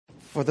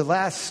For the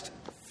last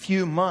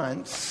few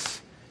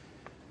months,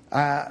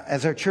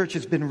 as our church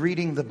has been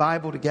reading the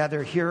Bible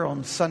together here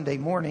on Sunday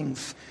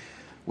mornings,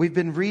 we've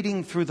been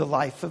reading through the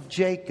life of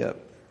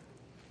Jacob.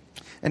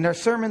 And our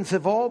sermons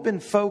have all been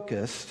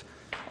focused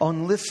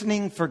on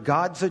listening for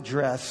God's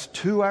address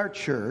to our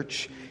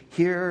church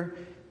here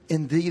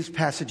in these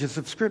passages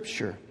of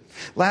Scripture.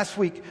 Last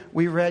week,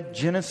 we read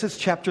Genesis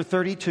chapter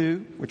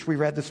 32, which we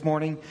read this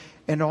morning,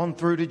 and on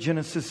through to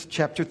Genesis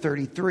chapter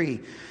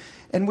 33.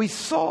 And we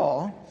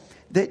saw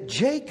that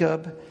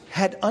Jacob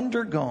had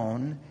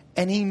undergone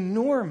an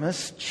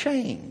enormous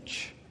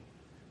change.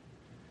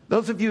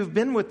 Those of you who've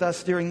been with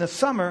us during the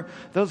summer,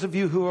 those of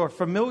you who are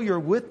familiar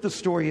with the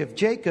story of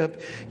Jacob,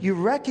 you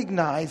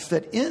recognize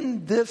that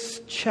in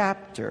this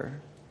chapter,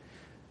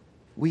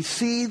 we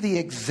see the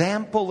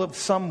example of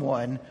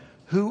someone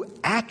who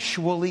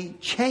actually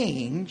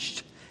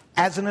changed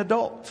as an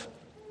adult.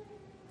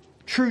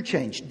 True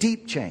change,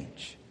 deep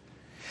change.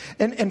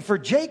 And for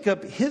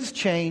Jacob, his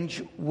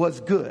change was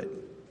good.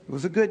 It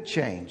was a good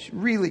change,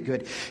 really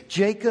good.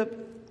 Jacob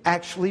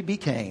actually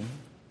became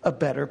a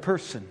better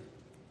person.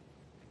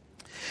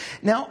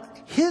 Now,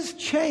 his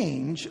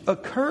change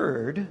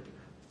occurred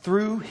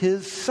through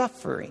his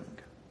suffering.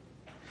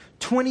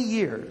 20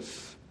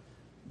 years,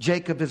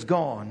 Jacob has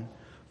gone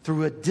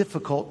through a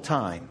difficult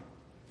time.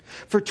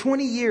 For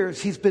 20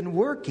 years, he's been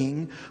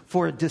working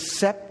for a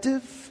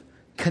deceptive,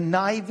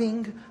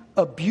 conniving,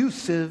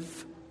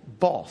 abusive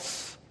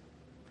boss.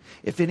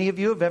 If any of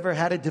you have ever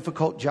had a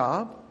difficult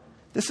job,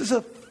 this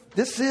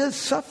is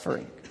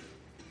suffering.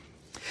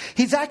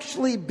 He's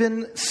actually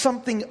been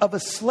something of a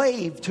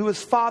slave to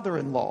his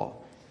father-in-law.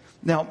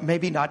 Now,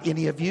 maybe not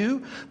any of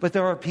you, but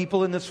there are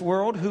people in this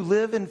world who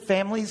live in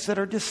families that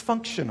are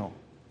dysfunctional.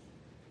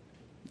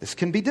 This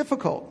can be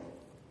difficult.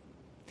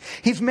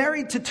 He's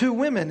married to 2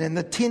 women, and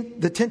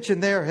the tension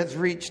there has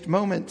reached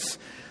moments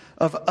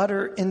of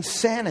utter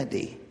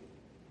insanity.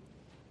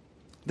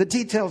 The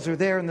details are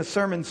there in the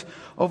sermons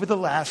over the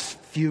last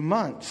few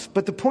months.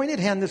 But the point at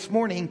hand this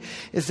morning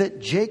is that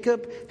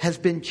Jacob has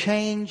been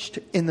changed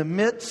in the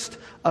midst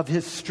of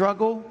his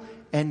struggle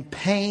and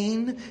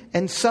pain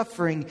and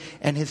suffering,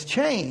 and his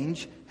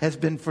change has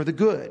been for the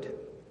good.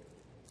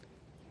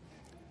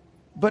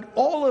 But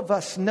all of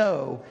us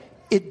know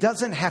it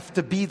doesn't have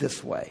to be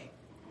this way.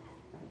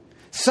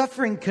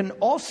 Suffering can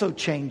also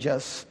change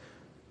us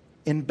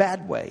in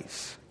bad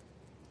ways.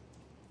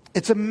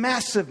 It's a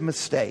massive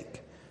mistake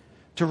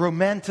to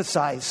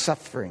romanticize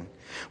suffering.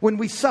 When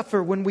we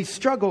suffer, when we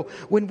struggle,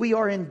 when we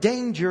are in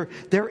danger,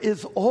 there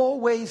is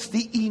always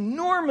the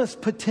enormous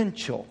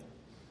potential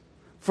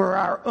for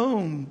our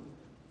own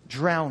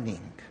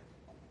drowning,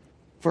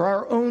 for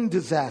our own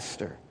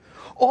disaster.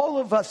 All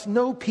of us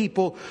know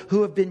people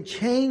who have been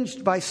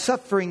changed by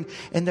suffering,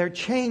 and their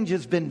change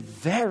has been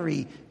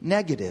very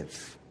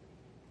negative.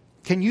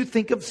 Can you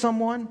think of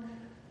someone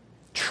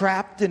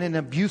trapped in an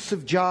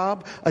abusive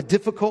job, a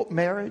difficult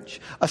marriage,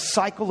 a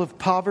cycle of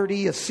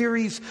poverty, a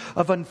series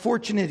of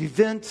unfortunate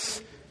events?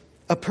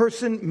 A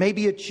person,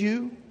 maybe it's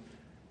you,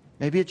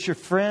 maybe it's your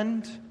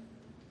friend,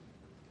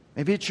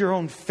 maybe it's your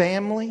own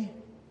family.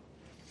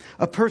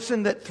 A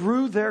person that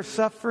through their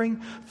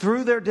suffering,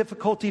 through their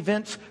difficult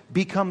events,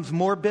 becomes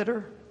more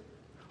bitter,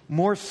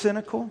 more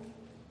cynical,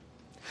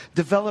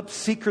 develops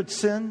secret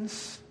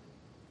sins,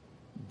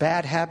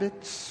 bad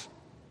habits.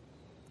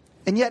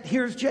 And yet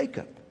here's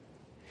Jacob.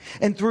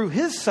 And through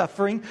his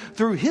suffering,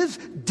 through his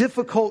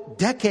difficult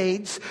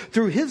decades,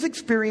 through his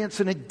experience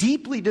in a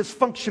deeply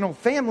dysfunctional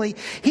family,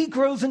 he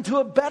grows into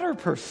a better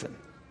person.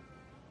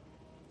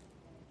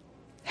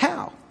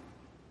 How?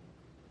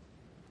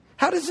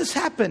 How does this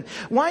happen?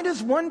 Why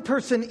does one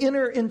person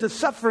enter into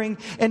suffering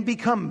and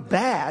become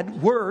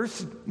bad,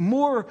 worse,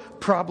 more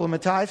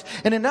problematized,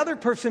 and another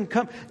person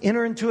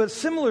enter into a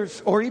similar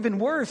or even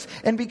worse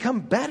and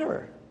become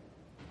better?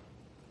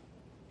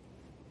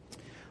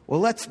 Well,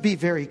 let's be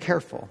very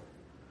careful.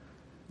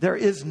 There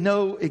is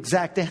no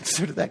exact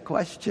answer to that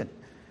question.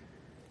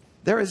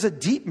 There is a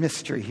deep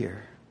mystery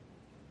here.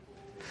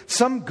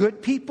 Some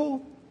good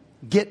people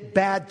get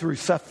bad through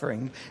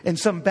suffering, and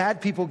some bad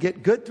people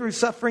get good through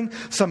suffering.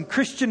 Some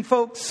Christian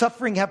folks,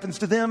 suffering happens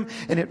to them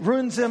and it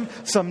ruins them.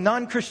 Some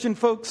non-Christian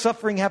folks,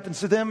 suffering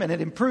happens to them and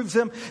it improves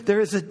them.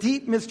 There is a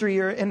deep mystery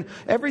here, and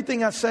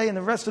everything I say in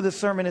the rest of this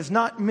sermon is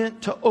not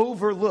meant to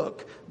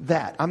overlook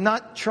that. I'm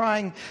not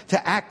trying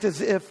to act as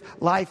if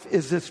life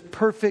is this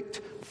perfect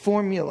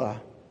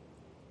formula.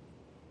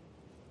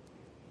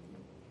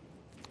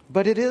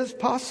 But it is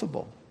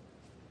possible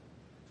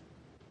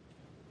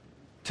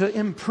to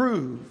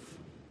improve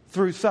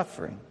through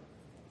suffering.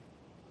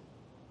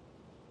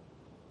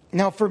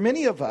 Now, for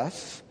many of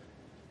us,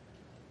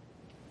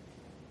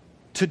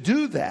 to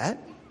do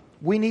that,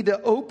 we need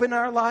to open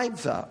our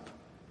lives up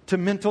to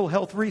mental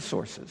health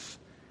resources,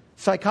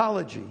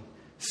 psychology,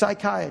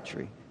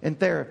 psychiatry, and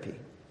therapy.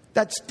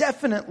 That's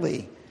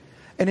definitely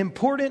an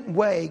important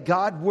way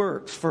God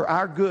works for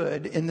our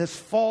good in this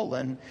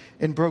fallen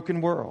and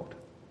broken world.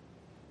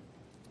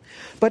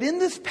 But in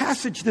this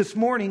passage this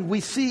morning, we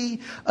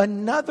see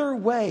another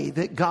way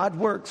that God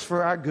works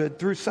for our good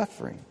through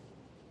suffering.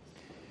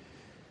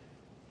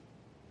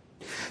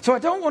 So I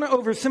don't want to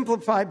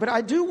oversimplify, but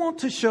I do want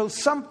to show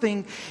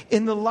something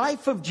in the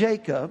life of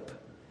Jacob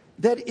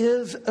that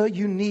is a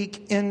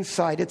unique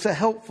insight. It's a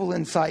helpful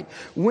insight.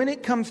 When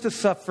it comes to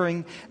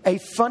suffering, a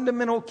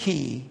fundamental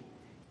key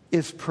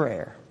is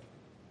prayer.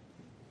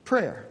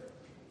 Prayer.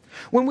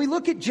 When we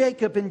look at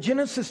Jacob in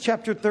Genesis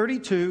chapter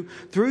 32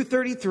 through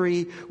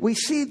 33, we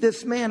see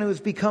this man who has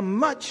become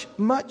much,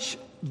 much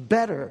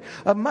better,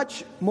 a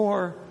much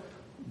more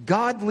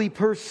godly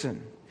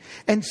person.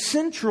 And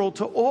central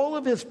to all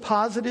of his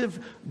positive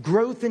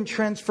growth and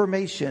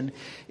transformation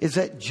is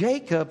that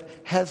Jacob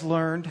has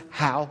learned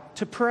how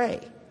to pray.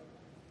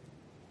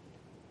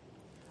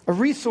 A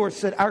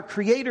resource that our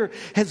Creator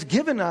has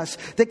given us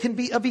that can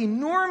be of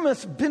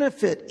enormous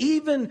benefit,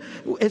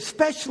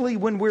 especially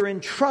when we're in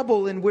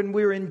trouble and when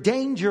we're in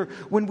danger,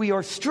 when we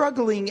are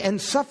struggling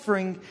and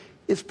suffering,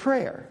 is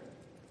prayer.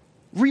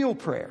 Real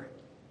prayer.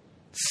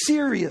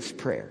 Serious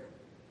prayer.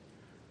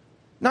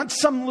 Not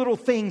some little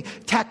thing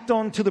tacked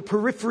on to the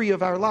periphery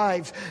of our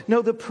lives.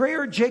 No, the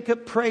prayer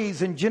Jacob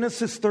prays in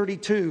Genesis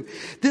 32,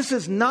 this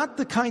is not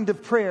the kind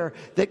of prayer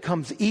that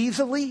comes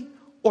easily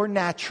or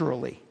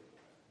naturally.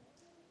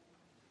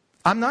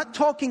 I'm not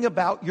talking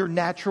about your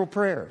natural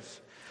prayers.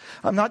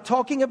 I'm not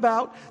talking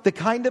about the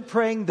kind of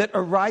praying that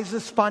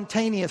arises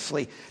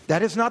spontaneously.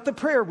 That is not the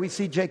prayer we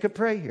see Jacob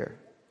pray here.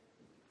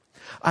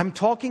 I'm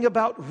talking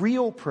about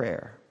real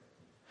prayer,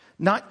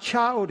 not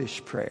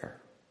childish prayer.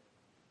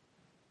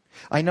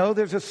 I know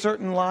there's a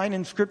certain line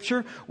in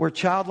Scripture where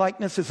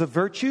childlikeness is a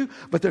virtue,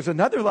 but there's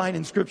another line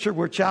in Scripture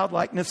where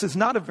childlikeness is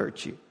not a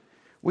virtue.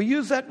 We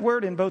use that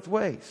word in both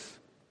ways.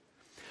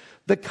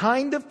 The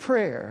kind of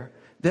prayer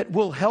that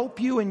will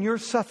help you in your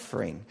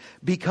suffering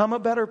become a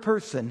better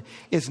person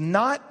is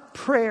not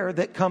prayer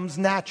that comes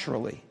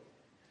naturally.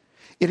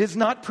 It is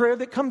not prayer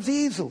that comes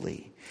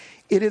easily.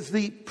 It is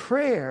the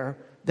prayer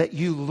that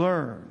you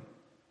learn.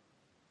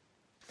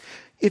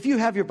 If you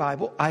have your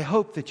Bible, I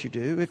hope that you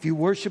do. If you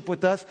worship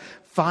with us,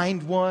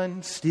 find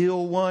one,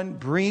 steal one,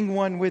 bring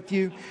one with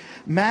you.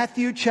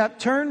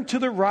 Turn to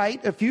the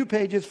right a few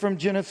pages from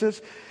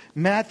Genesis,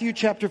 Matthew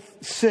chapter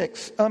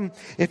 6.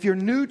 If you're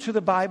new to the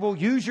Bible,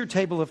 use your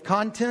table of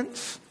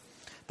contents.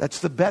 That's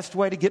the best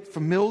way to get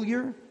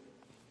familiar.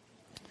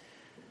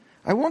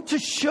 I want to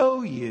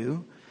show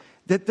you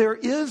that there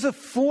is a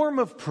form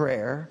of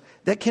prayer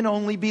that can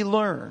only be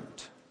learned.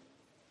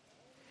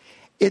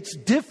 It's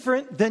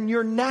different than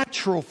your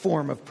natural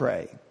form of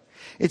praying.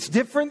 It's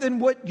different than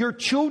what your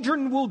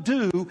children will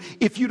do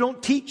if you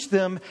don't teach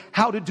them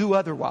how to do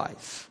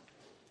otherwise.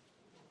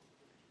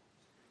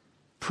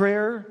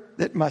 Prayer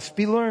that must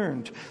be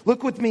learned.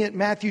 Look with me at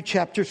Matthew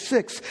chapter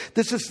 6.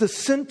 This is the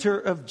center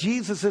of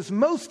Jesus'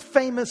 most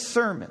famous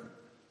sermon,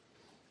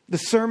 the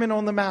Sermon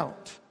on the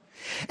Mount.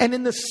 And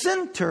in the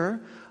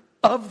center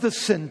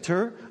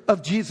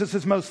of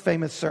Jesus' most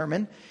famous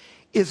sermon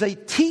is a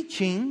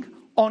teaching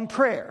on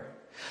prayer.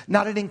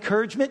 Not an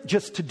encouragement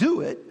just to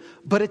do it,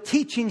 but a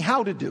teaching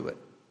how to do it.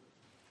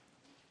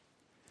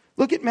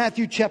 Look at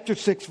Matthew chapter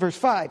 6, verse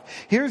 5.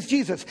 Here's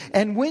Jesus.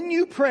 And when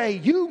you pray,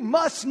 you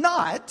must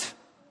not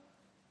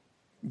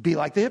be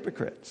like the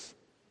hypocrites.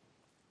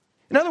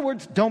 In other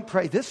words, don't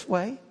pray this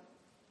way.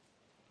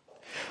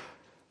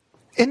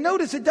 And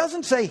notice it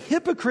doesn't say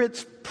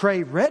hypocrites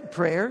pray red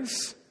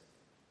prayers.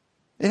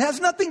 It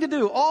has nothing to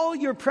do. All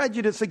your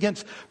prejudice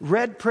against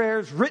read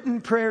prayers,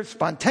 written prayers,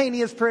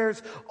 spontaneous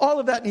prayers, all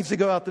of that needs to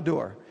go out the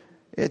door.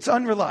 It's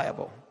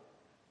unreliable.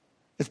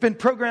 It's been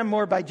programmed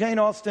more by Jane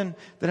Austen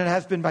than it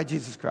has been by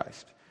Jesus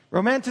Christ.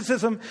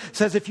 Romanticism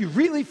says if you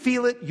really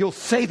feel it, you'll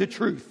say the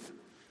truth.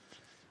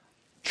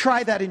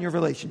 Try that in your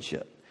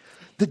relationship.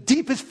 The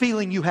deepest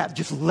feeling you have,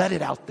 just let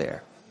it out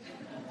there.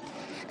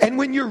 And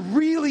when you're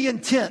really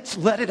intense,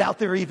 let it out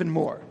there even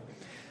more.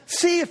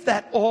 See if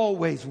that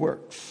always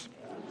works.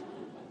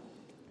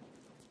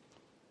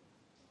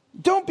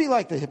 Don't be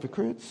like the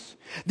hypocrites.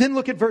 Then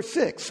look at verse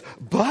 6.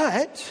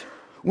 But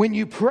when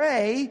you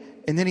pray,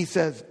 and then he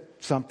says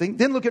something.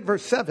 Then look at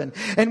verse 7.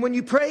 And when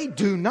you pray,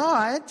 do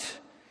not.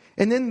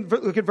 And then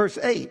look at verse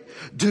 8.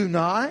 Do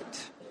not.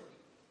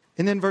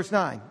 And then verse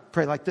 9.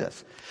 Pray like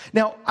this.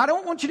 Now, I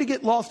don't want you to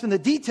get lost in the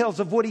details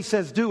of what he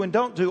says do and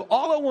don't do.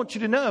 All I want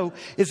you to know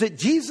is that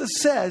Jesus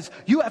says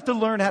you have to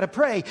learn how to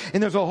pray.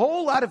 And there's a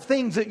whole lot of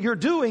things that you're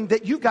doing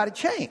that you've got to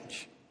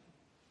change.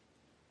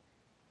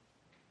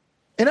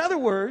 In other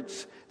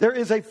words, there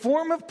is a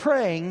form of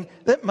praying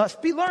that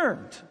must be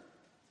learned.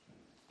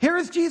 Here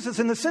is Jesus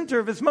in the center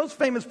of his most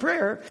famous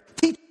prayer,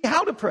 teaching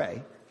how to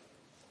pray.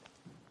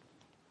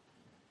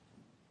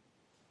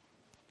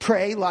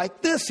 Pray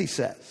like this, he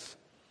says.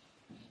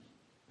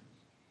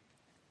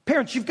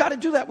 Parents, you've got to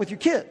do that with your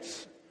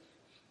kids.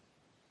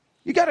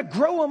 You got to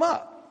grow them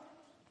up.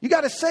 You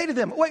got to say to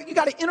them, wait, you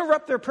got to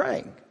interrupt their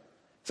praying.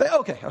 Say,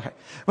 okay.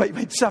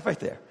 Wait, stop right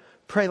there.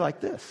 Pray like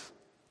this.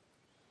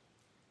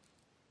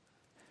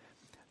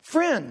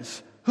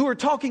 Friends, who are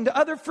talking to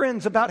other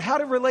friends about how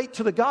to relate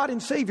to the God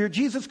and Savior,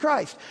 Jesus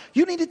Christ.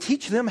 You need to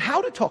teach them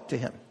how to talk to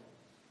Him.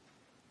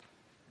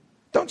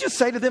 Don't just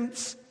say to them,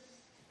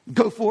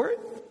 go for it,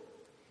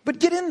 but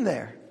get in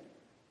there.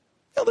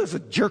 Now, there's a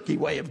jerky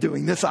way of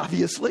doing this,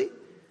 obviously.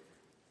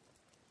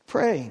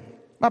 Praying.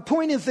 My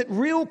point is that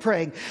real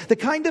praying, the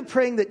kind of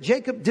praying that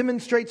Jacob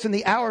demonstrates in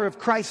the hour of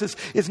crisis,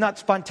 is not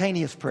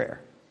spontaneous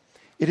prayer.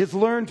 It is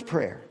learned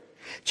prayer.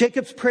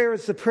 Jacob's prayer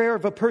is the prayer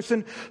of a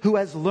person who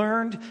has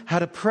learned how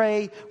to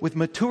pray with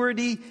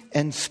maturity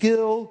and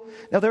skill.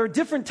 Now, there are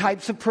different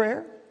types of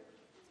prayer.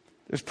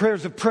 There's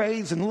prayers of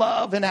praise and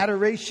love and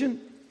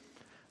adoration.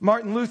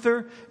 Martin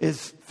Luther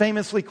is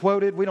famously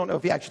quoted, we don't know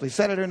if he actually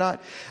said it or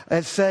not,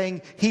 as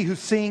saying, "He who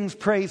sings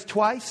prays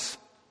twice."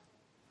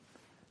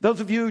 Those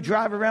of you who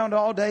drive around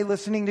all day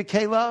listening to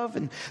K-Love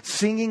and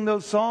singing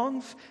those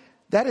songs,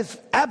 that is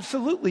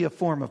absolutely a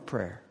form of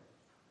prayer.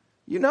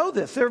 You know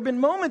this. There have been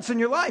moments in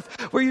your life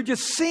where you're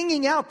just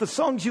singing out the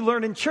songs you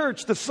learn in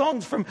church, the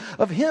songs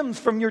of hymns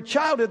from your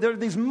childhood. There are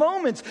these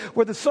moments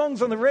where the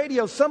songs on the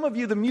radio, some of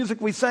you, the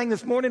music we sang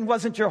this morning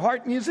wasn't your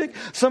heart music.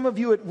 Some of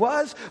you it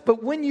was.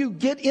 But when you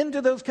get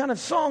into those kind of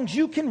songs,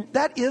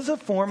 that is a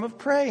form of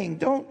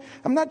praying.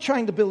 I'm not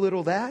trying to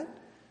belittle that.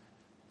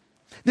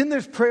 Then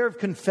there's prayer of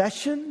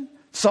confession.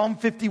 Psalm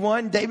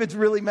 51, David's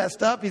really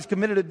messed up. He's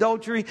committed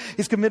adultery.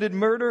 He's committed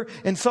murder.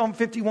 And Psalm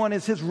 51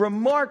 is his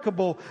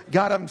remarkable,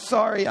 "God, I'm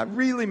sorry. I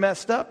really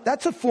messed up."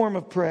 That's a form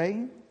of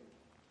praying.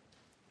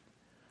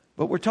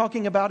 But we're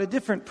talking about a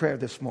different prayer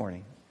this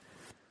morning.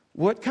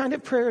 What kind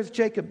of prayer is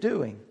Jacob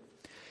doing?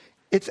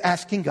 It's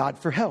asking God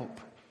for help.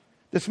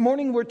 This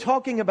morning we're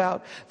talking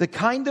about the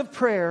kind of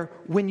prayer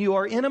when you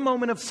are in a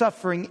moment of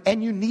suffering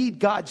and you need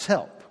God's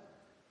help.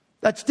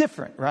 That's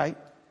different, right?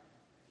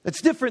 It's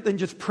different than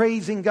just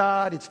praising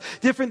God. It's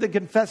different than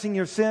confessing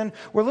your sin.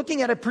 We're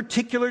looking at a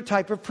particular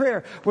type of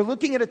prayer. We're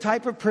looking at a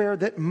type of prayer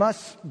that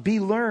must be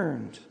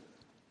learned.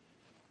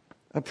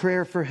 A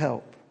prayer for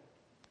help.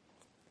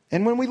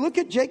 And when we look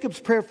at Jacob's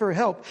prayer for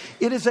help,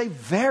 it is a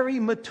very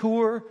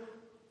mature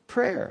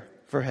prayer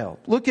for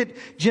help.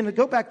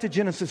 Go back to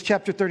Genesis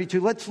chapter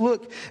 32. Let's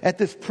look at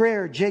this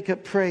prayer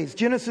Jacob prays.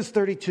 Genesis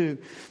 32,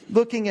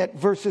 looking at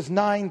verses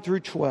 9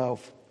 through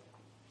 12.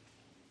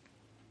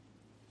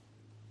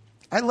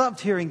 I loved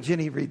hearing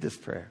Jenny read this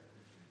prayer.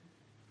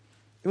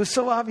 It was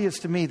so obvious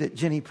to me that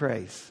Jenny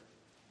prays.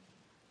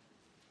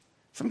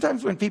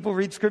 Sometimes when people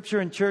read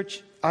scripture in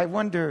church, I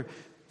wonder,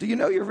 do you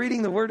know you're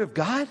reading the Word of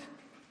God?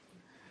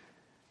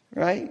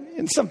 Right?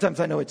 And sometimes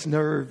I know it's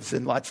nerves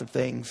and lots of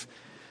things.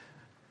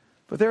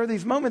 But there are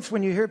these moments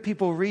when you hear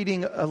people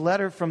reading a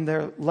letter from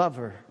their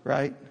lover,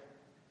 right?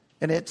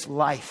 And it's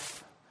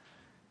life.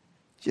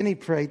 Jenny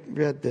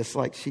read this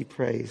like she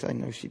prays. I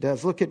know she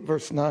does. Look at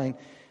verse 9.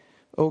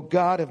 "O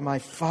God of my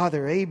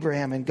father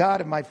Abraham and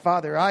God of my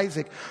father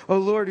Isaac, O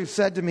Lord, who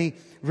said to me,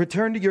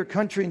 'Return to your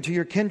country and to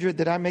your kindred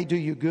that I may do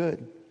you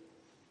good.'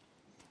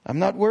 I'm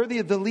not worthy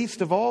of the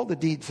least of all the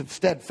deeds of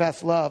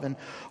steadfast love and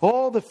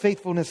all the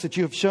faithfulness that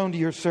you have shown to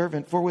your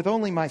servant. For with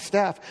only my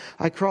staff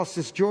I crossed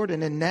this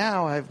Jordan, and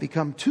now I have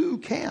become 2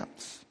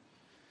 camps.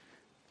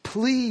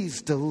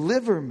 Please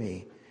deliver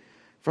me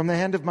from the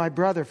hand of my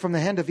brother, from the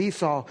hand of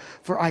Esau,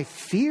 for I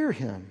fear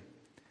him,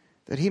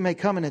 that he may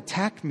come and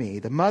attack me,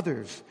 the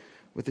mothers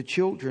with the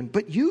children.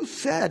 But you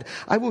said,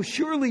 I will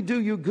surely do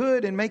you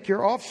good and make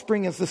your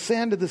offspring as the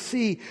sand of the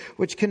sea,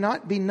 which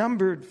cannot be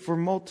numbered for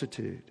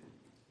multitude."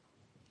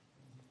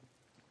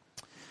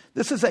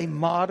 This is a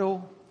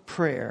model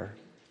prayer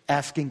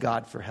asking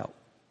God for help.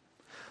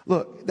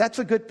 Look, that's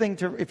a good thing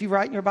if you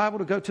write in your Bible,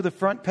 to go to the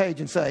front page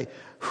and say,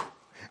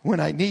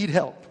 "When I need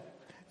help."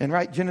 And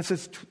write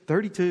Genesis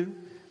 32,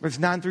 verse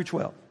 9 through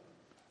 12.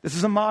 This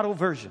is a model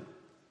version.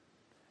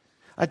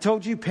 I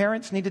told you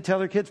parents need to tell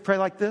their kids, pray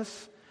like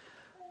this.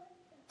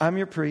 I'm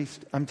your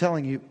priest. I'm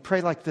telling you, pray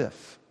like this.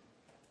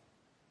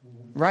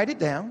 Write it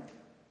down.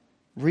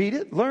 Read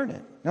it. Learn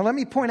it. Now let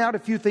me point out a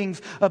few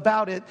things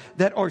about it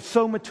that are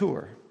so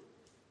mature.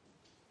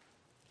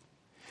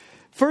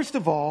 First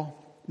of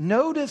all,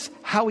 notice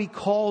how he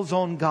calls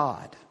on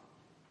God.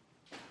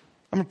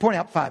 I'm going to point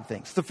out 5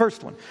 things. The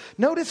first one,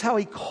 notice how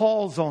he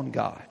calls on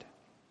God.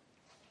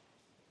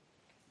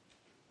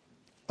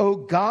 "O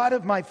God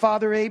of my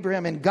father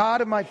Abraham and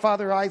God of my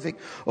father Isaac,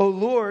 O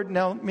Lord."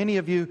 Now, many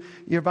of you,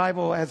 your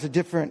Bible has a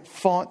different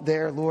font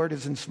there. Lord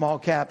is in small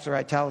caps or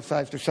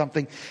italicized or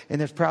something. And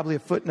there's probably a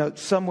footnote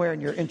somewhere in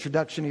your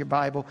introduction to your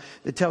Bible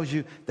that tells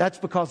you that's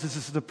because this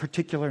is the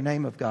particular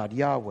name of God,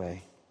 Yahweh.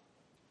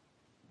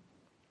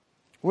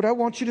 What I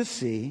want you to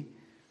see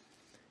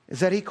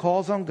is that he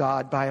calls on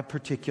God by a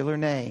particular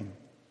name.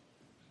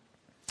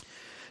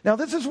 Now,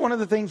 this is one of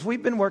the things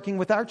we've been working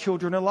with our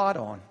children a lot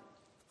on.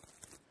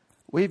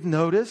 We've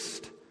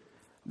noticed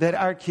that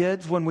our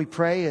kids, when we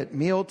pray at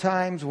meal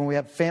times, when we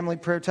have family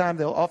prayer time,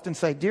 they'll often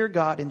say, "Dear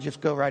God," and just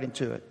go right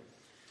into it.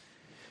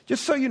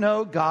 Just so you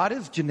know, God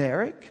is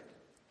generic,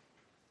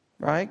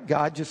 right?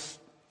 God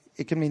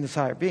it can mean this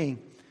higher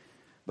being.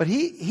 But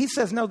he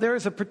says, no, there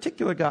is a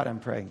particular God I'm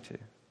praying to.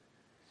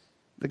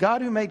 The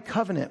God who made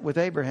covenant with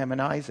Abraham and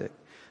Isaac.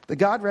 The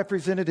God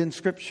represented in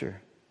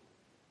Scripture.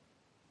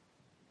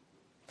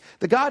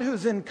 The God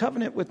who's in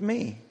covenant with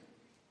me.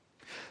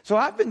 So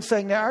I've been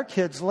saying to our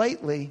kids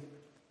lately,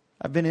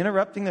 I've been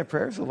interrupting their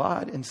prayers a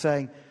lot and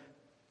saying,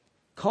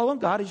 call on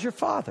God as your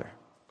Father.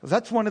 Because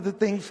that's one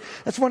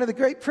of the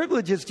great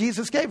privileges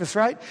Jesus gave us,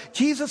 right?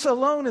 Jesus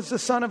alone is the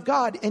Son of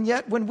God. And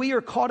yet when we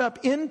are caught up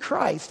in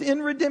Christ,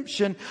 in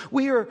redemption,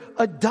 we are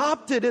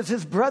adopted as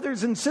His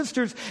brothers and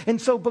sisters.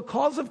 And so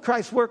because of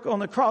Christ's work on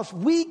the cross,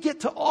 we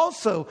get to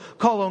also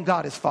call on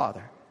God as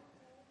Father.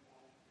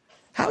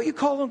 How you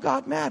call on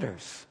God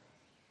matters.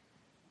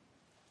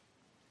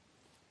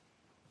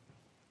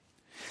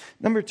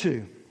 Number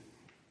 2,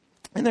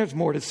 and there's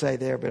more to say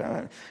there,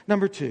 but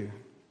number 2.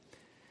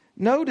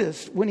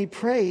 Notice when he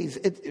prays,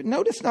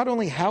 notice not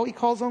only how he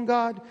calls on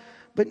God,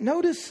 but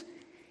notice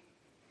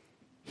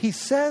he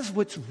says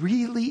what's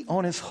really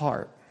on his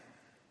heart.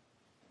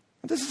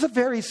 This is a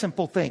very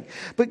simple thing.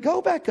 But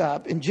go back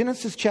up in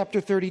Genesis chapter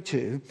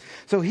 32.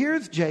 So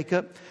here's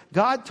Jacob.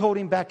 God told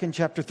him back in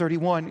chapter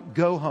 31,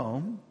 go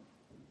home.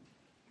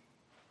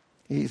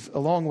 He's a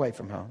long way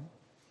from home.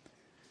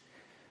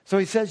 So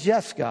he says,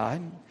 yes,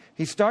 God.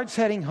 He starts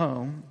heading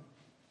home.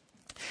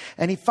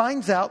 And he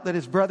finds out that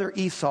his brother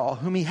Esau,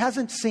 whom he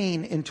hasn't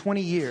seen in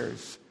 20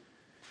 years,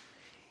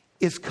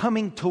 is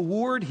coming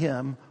toward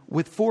him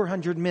with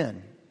 400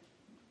 men.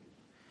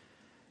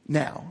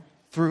 Now,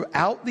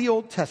 throughout the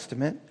Old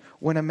Testament,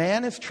 when a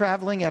man is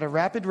traveling at a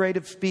rapid rate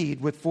of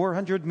speed with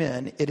 400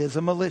 men, it is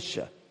a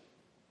militia.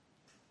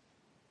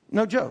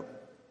 No joke.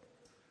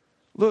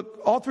 Look,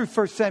 all through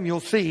 1 Samuel,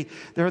 see,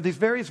 there are these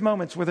various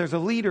moments where there's a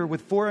leader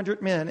with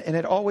 400 men, and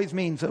it always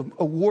means a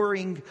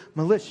warring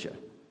militia.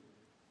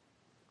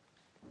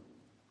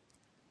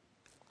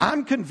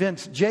 I'm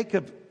convinced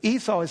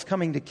Esau is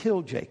coming to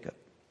kill Jacob.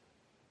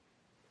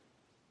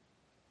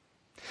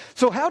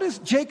 So how does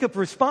Jacob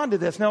respond to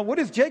this? Now, what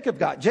has Jacob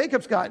got?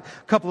 Jacob's got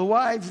a couple of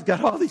wives. He's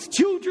got all these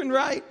children,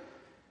 right?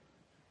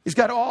 He's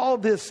got all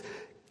this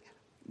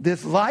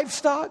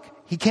livestock.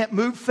 He can't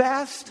move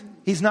fast.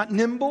 He's not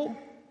nimble.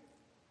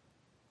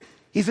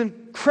 He's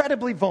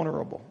incredibly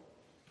vulnerable.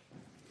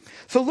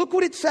 So look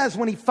what it says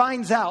when he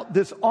finds out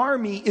this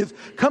army is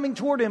coming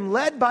toward him,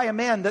 led by a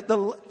man that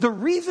the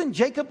reason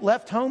Jacob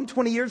left home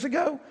 20 years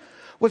ago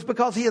was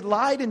because he had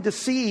lied and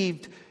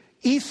deceived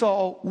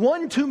Esau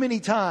one too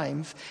many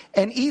times,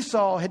 and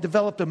Esau had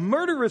developed a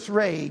murderous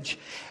rage,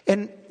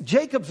 and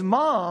Jacob's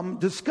mom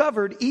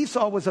discovered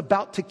Esau was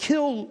about to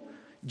kill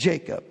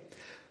Jacob.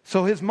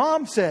 So his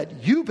mom said,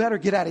 you better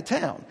get out of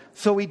town.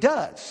 So he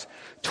does.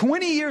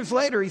 20 years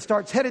later, he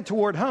starts headed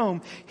toward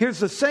home. Here's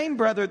the same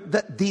brother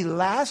that the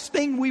last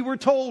thing we were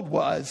told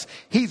was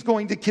he's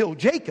going to kill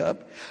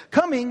Jacob,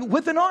 coming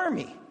with an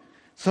army.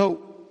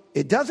 So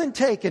it doesn't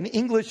take an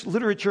English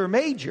literature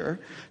major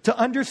to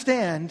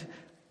understand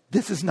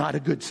this is not a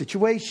good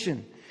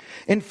situation.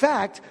 In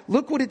fact,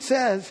 look what it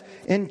says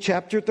in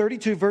chapter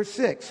 32, verse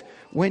 6.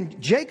 When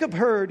Jacob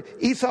heard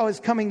Esau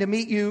is coming to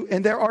meet you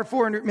and there are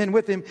 400 men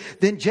with him,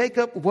 then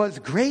Jacob was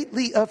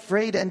greatly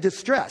afraid and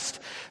distressed.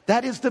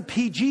 That is the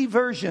PG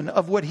version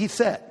of what he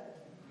said.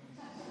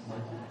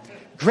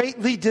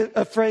 Greatly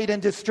afraid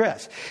and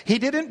distressed. He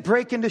didn't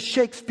break into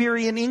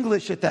Shakespearean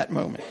English at that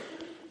moment.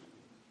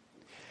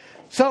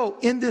 So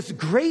in this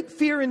great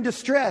fear and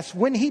distress,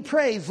 when he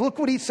prays, look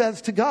what he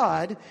says to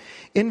God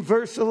in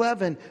verse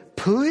 11.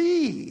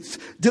 Please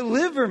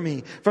deliver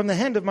me from the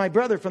hand of my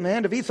brother, from the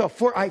hand of Esau,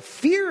 for I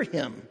fear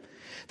him,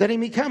 that he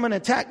may come and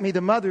attack me,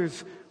 the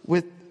mothers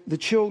with the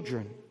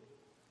children.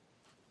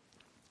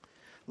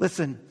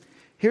 Listen,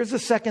 here's the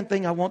second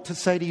thing I want to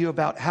say to you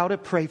about how to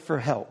pray for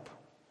help.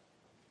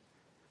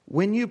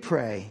 When you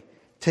pray,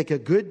 take a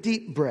good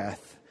deep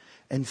breath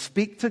and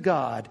speak to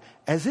God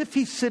as if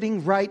he's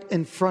sitting right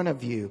in front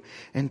of you,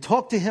 and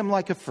talk to him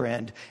like a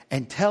friend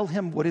and tell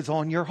him what is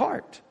on your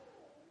heart.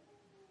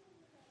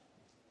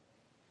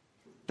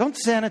 Don't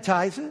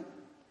sanitize it.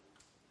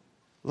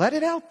 Let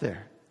it out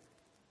there.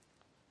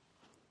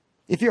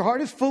 If your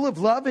heart is full of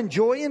love and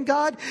joy in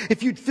God,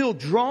 if you'd feel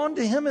drawn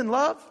to him in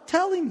love,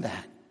 tell him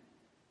that.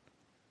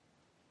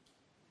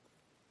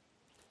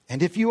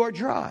 And if you are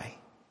dry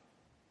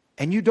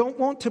and you don't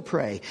want to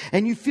pray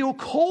and you feel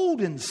cold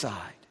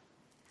inside,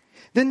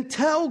 then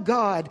tell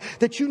God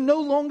that you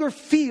no longer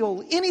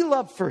feel any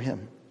love for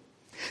him,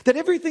 that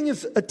everything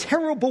is a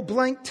terrible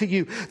blank to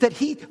you, that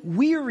he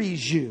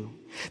wearies you,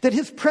 that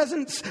his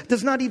presence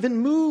does not even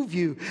move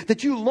you,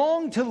 that you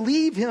long to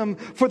leave him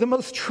for the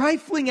most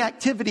trifling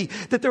activity,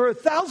 that there are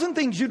 1,000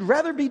 things you'd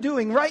rather be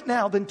doing right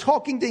now than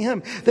talking to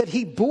him, that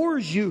he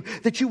bores you,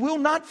 that you will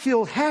not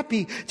feel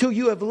happy till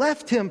you have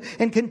left him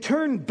and can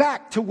turn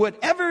back to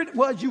whatever it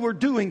was you were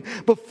doing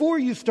before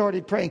you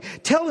started praying.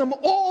 Tell him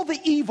all the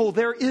evil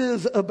there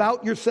is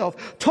about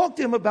yourself. Talk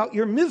to him about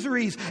your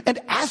miseries and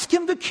ask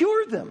him to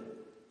cure them.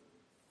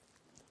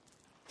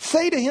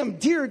 Say to him,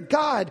 dear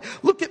God,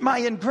 look at my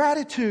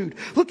ingratitude.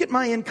 Look at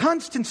my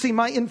inconstancy,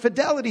 my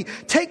infidelity.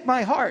 Take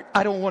my heart.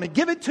 I don't want to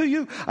give it to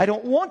you. I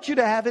don't want you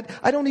to have it.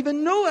 I don't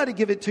even know how to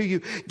give it to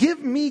you. Give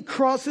me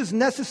crosses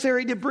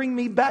necessary to bring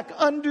me back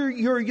under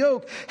your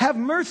yoke. Have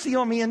mercy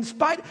on me in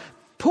spite.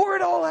 Pour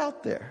it all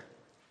out there.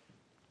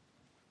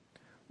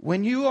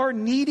 When you are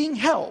needing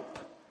help,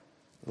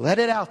 let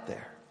it out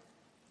there.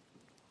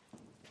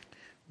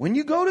 When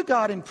you go to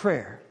God in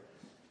prayer,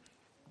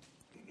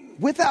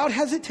 without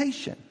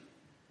hesitation,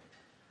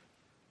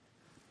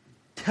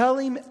 tell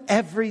him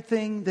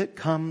everything that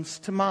comes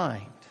to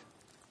mind.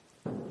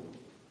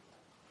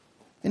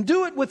 And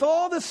do it with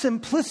all the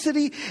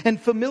simplicity and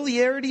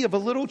familiarity of a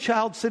little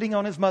child sitting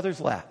on his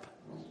mother's lap.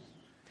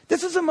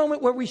 This is a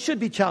moment where we should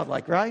be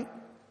childlike, right?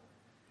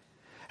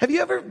 Have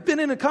you ever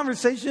been in a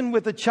conversation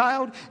with a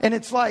child and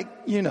it's like,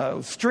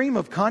 stream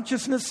of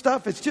consciousness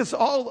stuff? It's just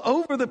all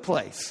over the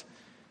place.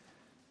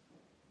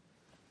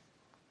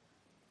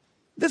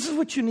 This is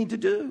what you need to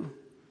do.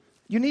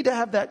 You need to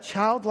have that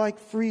childlike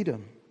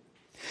freedom.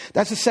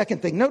 That's the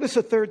second thing. Notice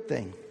a third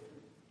thing.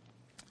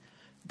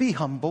 Be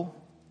humble.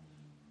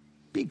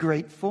 Be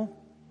grateful.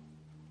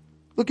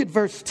 Look at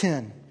verse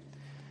 10.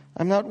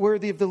 I'm not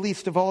worthy of the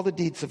least of all the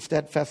deeds of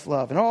steadfast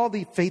love and all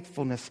the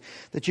faithfulness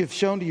that you have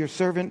shown to your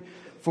servant.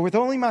 For with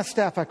only my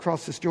staff I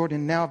crossed this Jordan,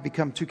 and now I've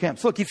become two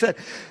camps. Look, he said,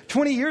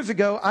 20 years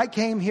ago, I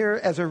came here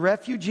as a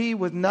refugee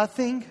with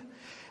nothing.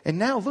 And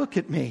now look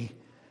at me.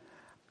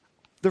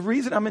 The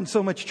reason I'm in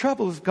so much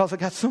trouble is because I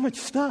got so much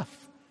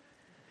stuff.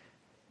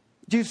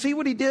 Do you see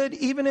what he did?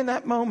 Even in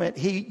that moment,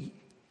 he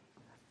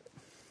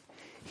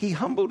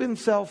humbled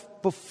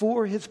himself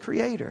before his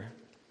Creator.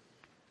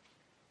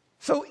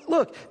 So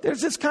look,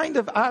 there's this kind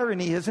of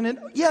irony, isn't it?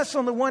 Yes,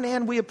 on the one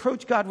hand, we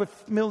approach God with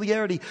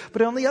familiarity,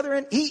 but on the other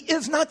hand, he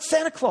is not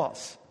Santa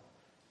Claus.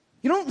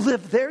 You don't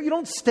live there. You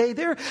don't stay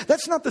there.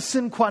 That's not the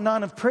sine qua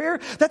non of prayer.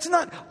 That's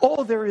not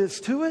all there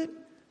is to it.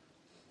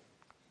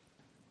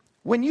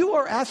 When you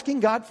are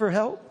asking God for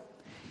help,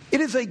 it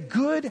is a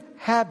good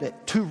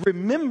habit to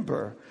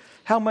remember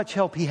how much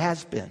help he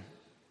has been.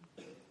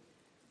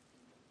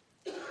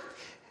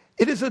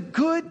 It is a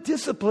good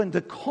discipline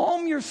to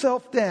calm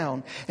yourself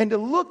down and to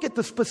look at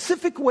the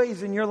specific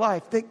ways in your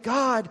life that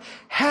God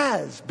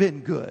has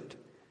been good.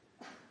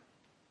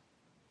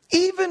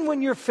 Even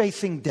when you're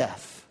facing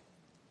death.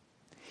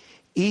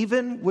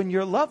 Even when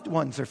your loved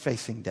ones are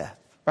facing death.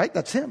 Right?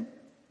 That's him.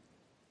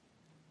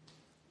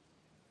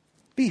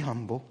 Be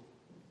humble.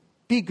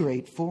 Be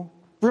grateful.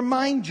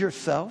 Remind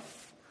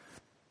yourself.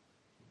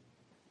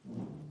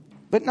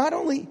 But not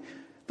only...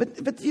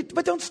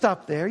 But don't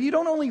stop there. You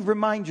don't only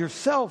remind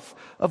yourself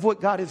of what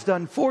God has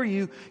done for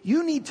you.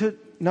 You need to,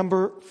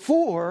 number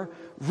 4,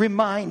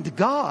 remind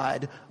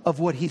God of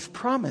what he's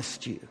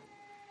promised you.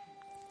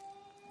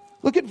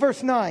 Look at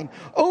verse 9.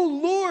 O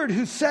Lord,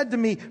 who said to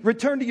me,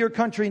 return to your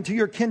country and to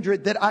your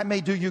kindred that I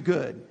may do you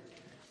good.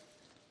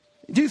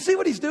 Do you see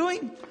what he's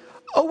doing?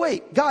 Oh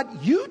wait,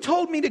 God, you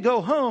told me to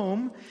go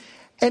home,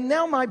 and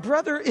now my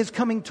brother is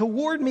coming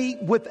toward me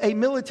with a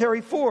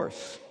military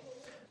force.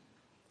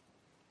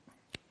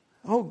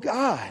 Oh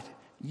God,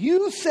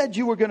 you said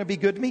you were going to be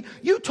good to me.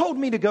 You told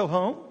me to go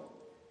home.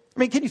 I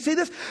mean, can you see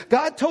this?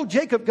 God told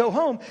Jacob, go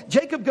home.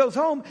 Jacob goes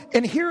home,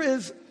 and here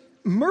is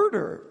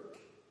murder,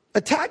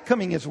 attack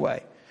coming his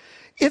way.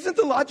 Isn't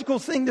the logical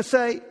thing to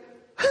say,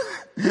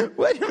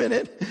 wait a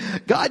minute,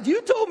 God,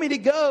 you told me to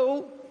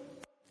go.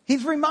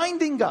 He's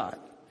reminding God.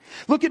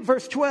 Look at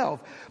verse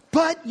 12.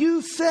 But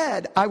you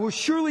said, I will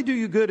surely do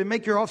you good and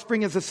make your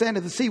offspring as the sand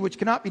of the sea, which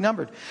cannot be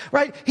numbered.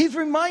 Right? He's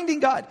reminding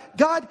God,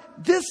 God,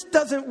 this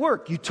doesn't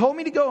work. You told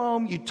me to go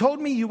home. You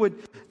told me you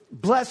would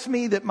bless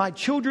me, that my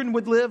children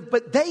would live,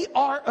 but they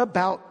are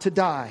about to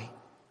die.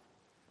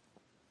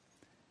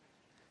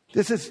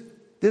 This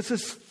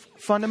is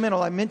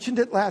fundamental. I mentioned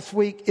it last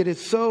week. It is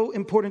so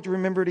important to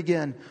remember it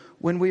again.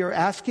 When we are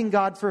asking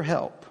God for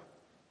help,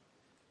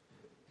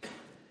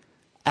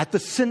 at the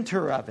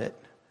center of it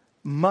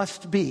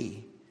must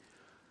be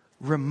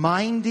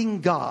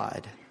reminding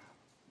God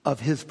of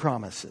his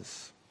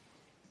promises.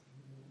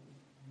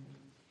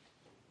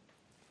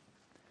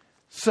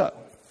 So,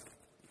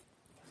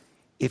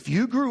 if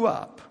you grew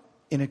up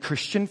in a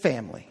Christian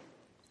family,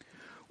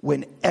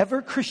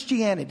 whenever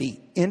Christianity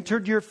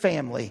entered your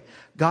family,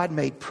 God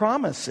made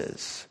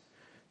promises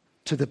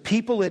to the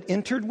people it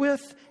entered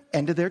with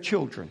and to their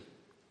children.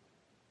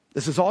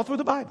 This is all through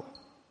the Bible.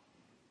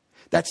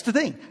 That's the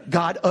thing.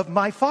 God of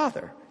my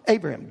father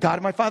Abraham, God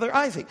of my father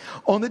Isaac.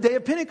 On the day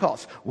of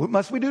Pentecost, what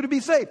must we do to be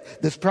saved?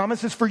 This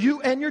promise is for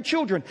you and your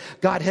children.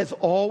 God has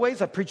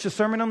always, I preached a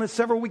sermon on this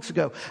several weeks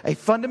ago, a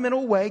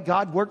fundamental way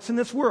God works in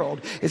this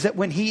world is that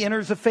when he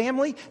enters a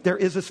family, there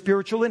is a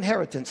spiritual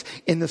inheritance.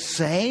 In the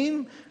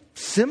same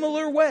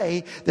similar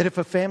way that if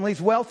a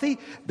family's wealthy,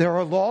 there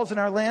are laws in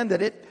our land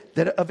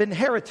that of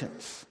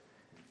inheritance.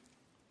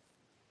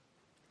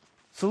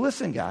 So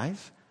listen,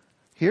 guys,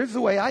 here's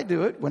the way I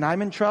do it when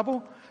I'm in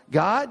trouble.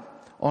 God,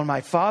 on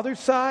my father's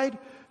side,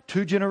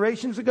 2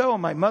 generations ago.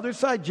 On my mother's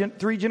side,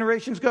 3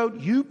 generations ago,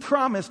 you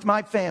promised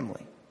my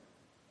family.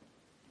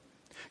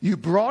 You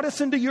brought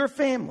us into your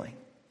family,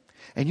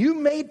 and you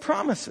made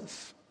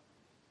promises.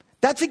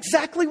 That's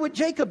exactly what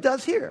Jacob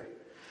does here.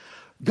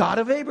 God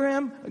of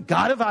Abraham,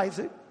 God of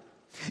Isaac.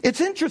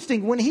 It's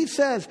interesting when he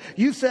says,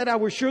 you said I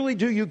will surely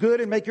do you good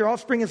and make your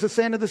offspring as the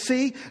sand of the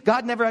sea.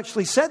 God never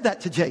actually said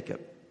that to Jacob.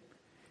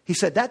 He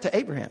said that to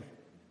Abraham.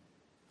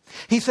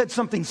 He said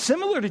something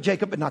similar to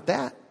Jacob, but not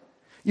that.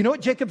 You know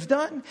what Jacob's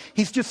done?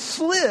 He's just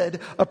slid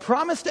a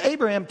promise to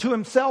Abraham to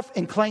himself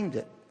and claimed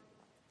it.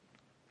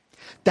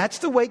 That's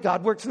the way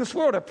God works in this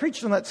world. I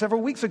preached on that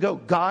several weeks ago.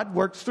 God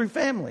works through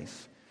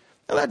families.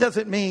 Now, that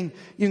doesn't mean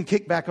you can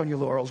kick back on your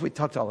laurels. We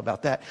talked all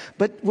about that.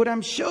 But what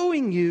I'm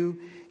showing you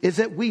is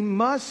that we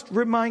must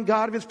remind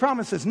God of his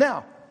promises.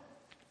 Now,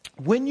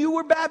 when you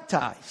were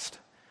baptized,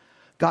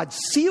 God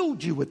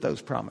sealed you with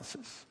those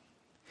promises.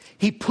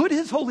 He put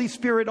his Holy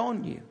Spirit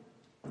on you.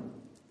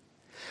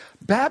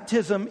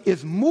 Baptism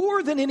is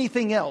more than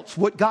anything else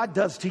what God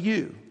does to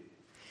you.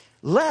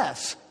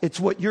 Less, it's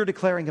what you're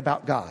declaring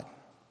about God.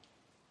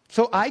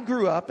 So I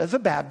grew up as a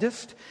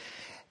Baptist,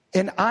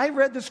 and I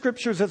read the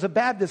scriptures as a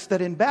Baptist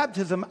that in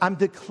baptism, I'm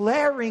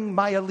declaring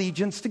my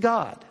allegiance to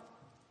God.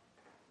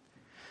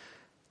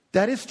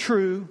 That is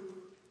true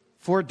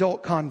for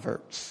adult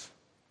converts.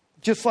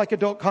 Just like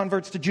adult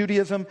converts to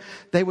Judaism,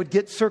 they would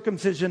get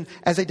circumcision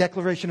as a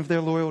declaration of their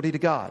loyalty to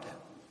God.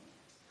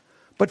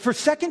 But for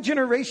second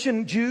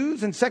generation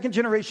Jews and second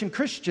generation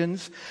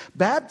Christians,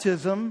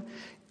 baptism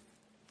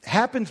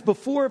happens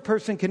before a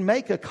person can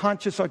make a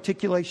conscious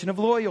articulation of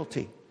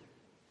loyalty.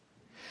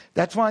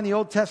 That's why in the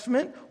Old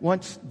Testament,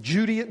 once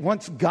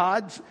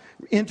God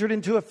entered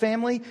into a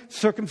family,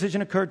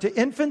 circumcision occurred to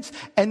infants,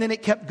 and then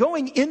it kept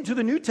going into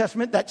the New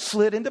Testament that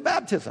slid into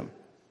baptism.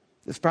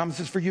 This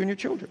promise is for you and your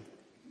children.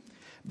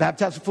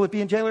 Baptize a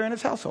Philippian jailer and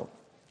his household.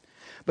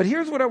 But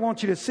here's what I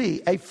want you to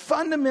see. A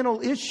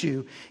fundamental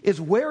issue is,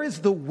 where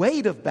is the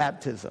weight of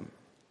baptism?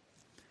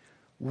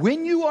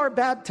 When you are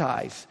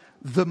baptized,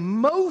 the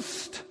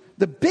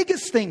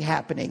biggest thing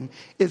happening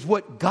is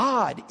what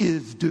God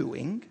is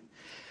doing.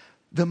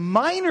 The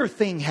minor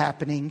thing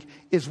happening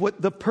is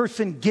what the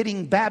person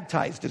getting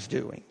baptized is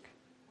doing.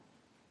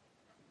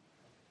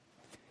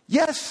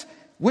 Yes,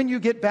 when you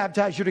get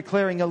baptized, you're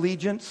declaring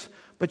allegiance.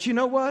 But you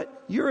know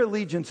what? Your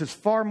allegiance is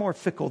far more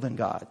fickle than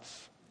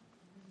God's.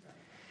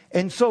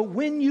 And so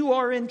when you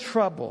are in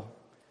trouble,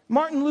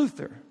 Martin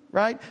Luther,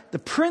 right? The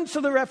Prince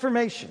of the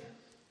Reformation.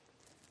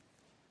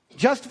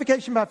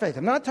 Justification by faith.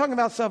 I'm not talking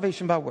about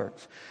salvation by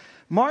works.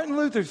 Martin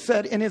Luther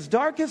said in his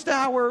darkest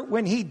hour,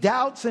 when he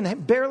doubts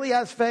and barely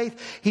has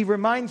faith, he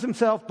reminds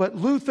himself, but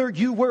Luther,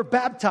 you were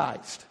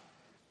baptized.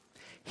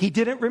 He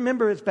didn't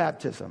remember his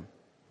baptism.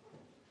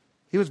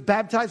 He was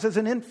baptized as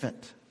an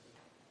infant.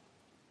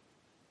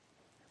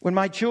 When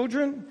my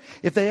children,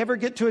 if they ever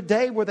get to a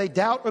day where they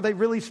doubt or they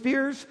really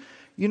fears,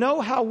 you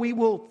know how we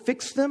will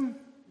fix them?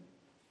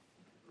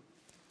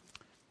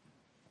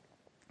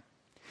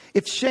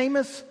 If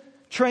Seamus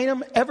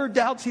Trainum ever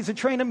doubts he's a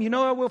Trainum, you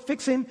know how we'll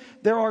fix him?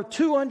 There are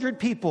 200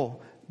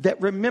 people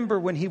that remember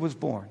when he was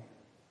born.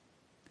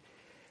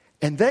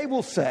 And they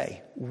will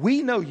say,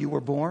 we know you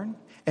were born,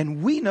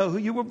 and we know who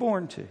you were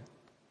born to.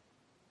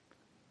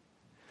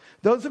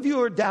 Those of you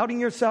who are doubting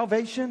your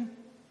salvation,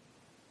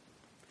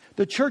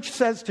 the church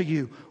says to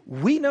you,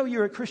 we know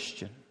you're a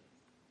Christian.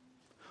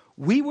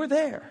 We were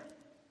there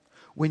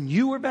when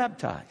you were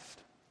baptized.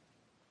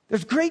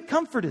 There's great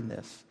comfort in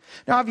this.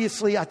 Now,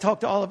 obviously, I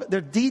talked to all of it.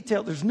 There's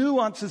detail, there's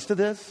nuances to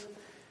this.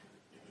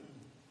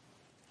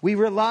 We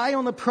rely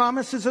on the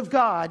promises of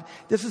God.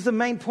 This is the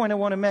main point I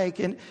want to make.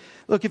 And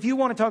look, if you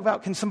want to talk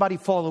about, can somebody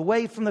fall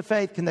away from the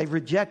faith? Can they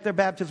reject their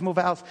baptismal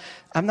vows?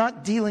 I'm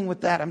not dealing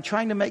with that. I'm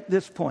trying to make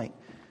this point.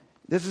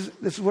 This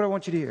is what I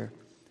want you to hear.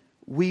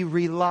 We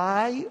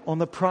rely on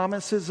the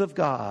promises of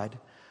God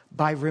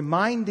by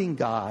reminding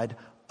God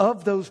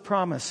of those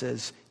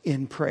promises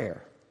in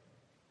prayer.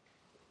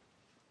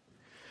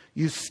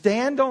 You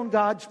stand on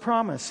God's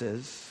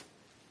promises,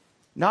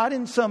 not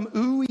in some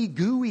ooey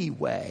gooey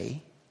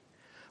way,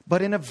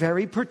 but in a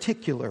very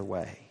particular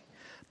way,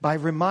 by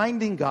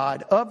reminding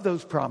God of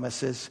those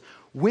promises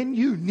when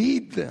you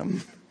need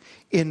them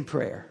in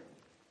prayer.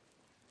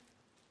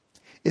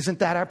 Isn't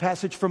that our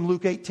passage from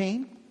Luke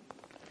 18?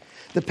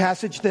 The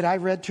passage that I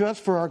read to us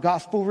for our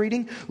gospel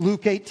reading,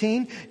 Luke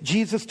 18.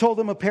 Jesus told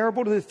them a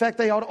parable to the effect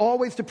they ought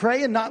always to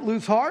pray and not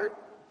lose heart.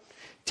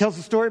 Tells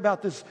the story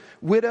about this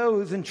widow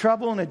who's in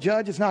trouble and a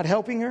judge is not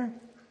helping her.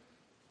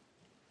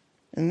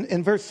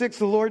 In verse 6,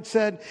 the Lord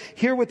said,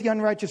 hear what the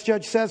unrighteous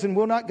judge says, and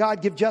will not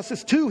God give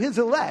justice to his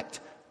elect?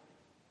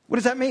 What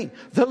does that mean?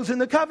 Those in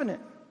the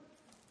covenant,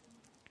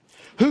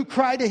 who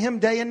cry to him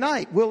day and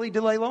night. Will he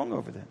delay long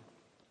over them?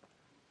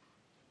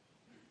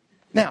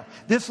 Now,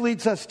 this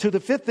leads us to the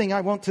fifth thing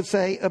I want to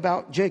say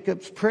about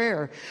Jacob's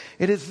prayer.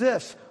 It is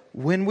this.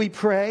 When we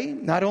pray,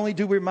 not only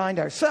do we remind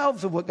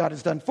ourselves of what God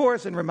has done for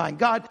us and remind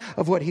God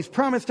of what he's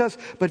promised us,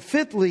 but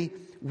fifthly,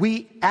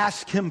 we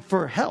ask him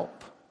for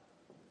help.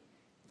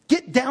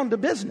 Get down to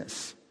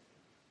business.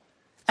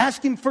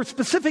 Ask him for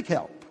specific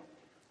help.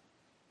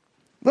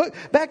 Look,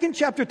 back in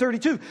chapter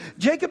 32,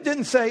 Jacob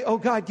didn't say, oh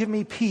God, give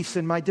me peace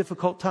in my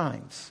difficult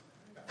times.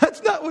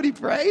 That's not what he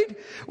prayed.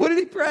 What did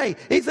he pray?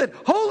 He said,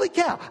 holy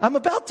cow, I'm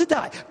about to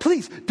die.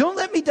 Please, don't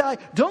let me die.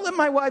 Don't let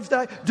my wives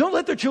die. Don't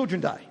let their children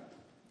die.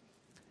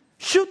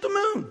 Shoot the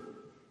moon.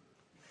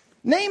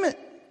 Name it.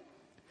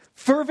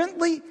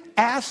 Fervently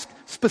ask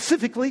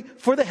specifically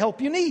for the help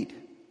you need.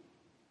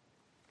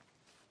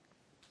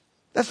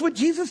 That's what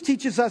Jesus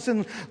teaches us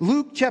in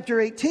Luke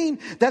chapter 18.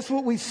 That's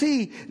what we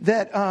see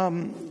that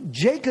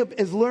Jacob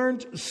has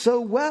learned so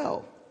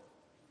well.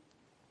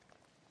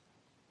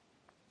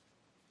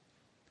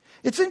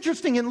 It's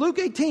interesting, in Luke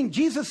 18,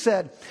 Jesus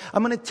said,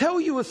 I'm going to tell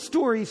you a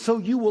story so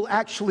you will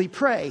actually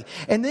pray.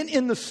 And then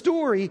in the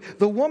story,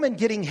 the woman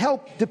getting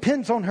help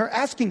depends on her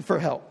asking for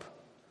help.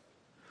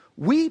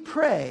 We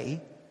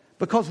pray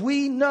because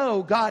we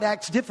know God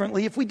acts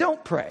differently if we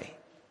don't pray.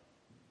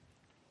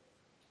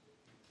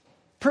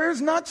 Prayer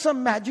is not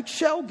some magic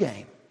shell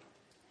game.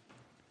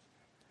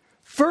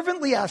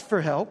 Fervently ask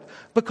for help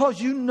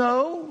because you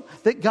know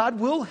that God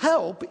will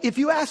help if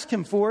you ask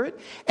Him for it.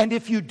 And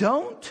if you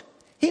don't,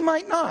 He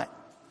might not.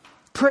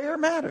 Prayer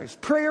matters.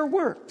 Prayer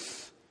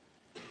works.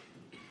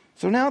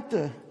 So now at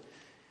the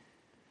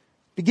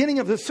beginning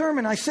of the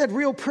sermon, I said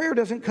real prayer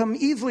doesn't come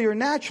easily or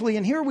naturally.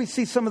 And here we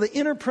see some of the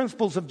inner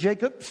principles of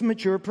Jacob's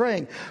mature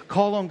praying.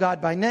 Call on God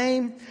by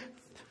name.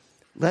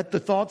 Let the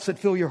thoughts that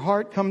fill your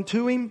heart come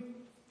to Him.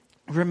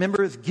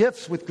 Remember His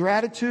gifts with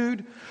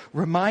gratitude.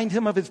 Remind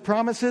Him of His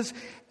promises.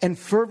 And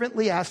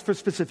fervently ask for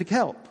specific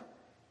help.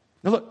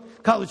 Now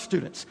look, college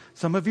students,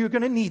 some of you are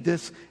going to need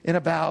this in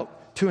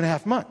about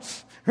 2.5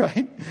 months.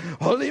 Right?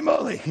 Holy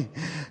moly.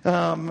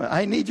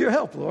 I need your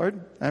help, Lord.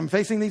 I'm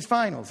facing these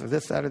finals or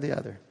this, that, or the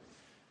other.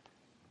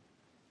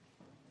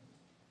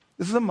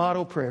 This is a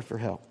model prayer for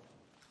help.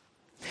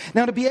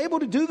 Now, to be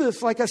able to do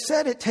this, like I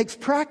said, it takes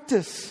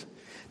practice.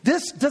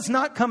 This does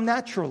not come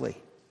naturally.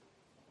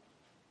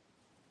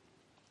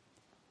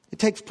 It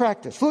takes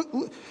practice.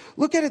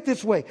 Look at it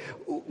this way.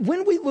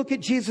 When we look at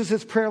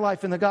Jesus' prayer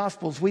life in the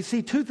Gospels, we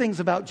see two things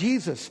about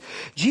Jesus.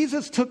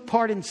 Jesus took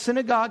part in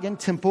synagogue and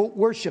temple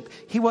worship.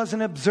 He was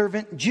an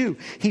observant Jew.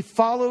 He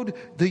followed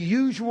the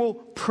usual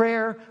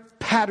prayer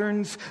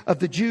patterns of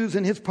the Jews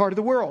in his part of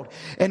the world.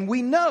 And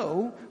we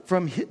know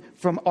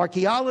from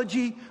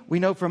archaeology, we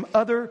know from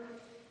other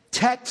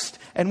texts,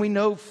 and we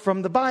know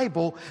from the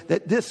Bible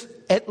that this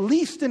at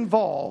least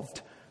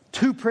involved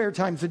 2 prayer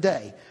times a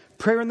day.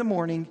 Prayer in the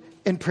morning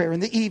and prayer in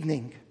the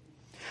evening.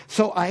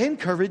 So I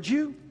encourage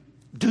you,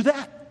 do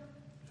that.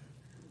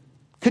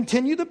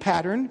 Continue the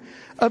pattern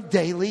of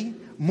daily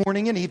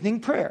morning and evening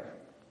prayer.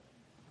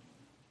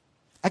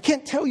 I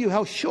can't tell you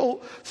how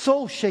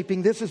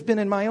soul-shaping this has been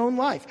in my own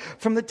life.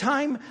 From the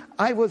time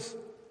I was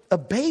a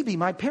baby,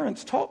 my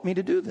parents taught me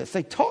to do this.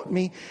 They taught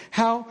me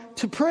how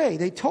to pray.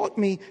 They taught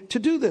me to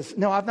do this.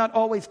 Now, I've not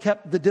always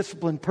kept the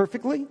discipline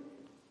perfectly,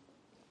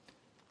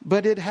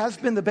 but it has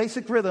been the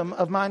basic rhythm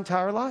of my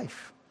entire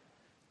life.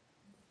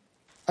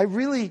 I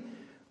really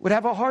would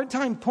have a hard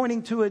time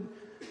pointing to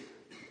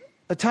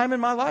a time in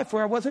my life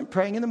where I wasn't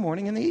praying in the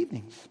morning and the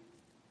evenings.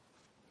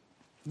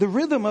 The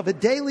rhythm of a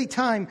daily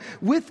time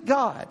with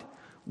God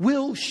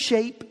will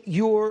shape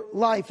your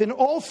life in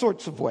all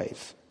sorts of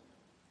ways.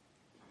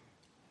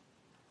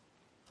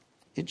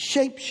 It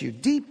shapes you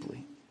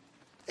deeply.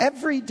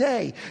 Every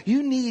day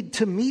you need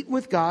to meet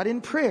with God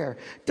in prayer.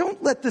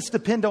 Don't let this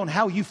depend on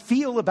how you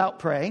feel about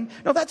praying.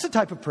 No, that's a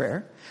type of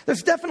prayer.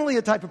 There's definitely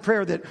a type of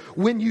prayer that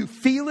when you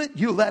feel it,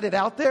 you let it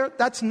out there.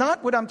 That's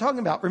not what I'm talking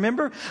about.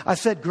 Remember, I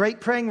said great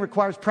praying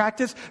requires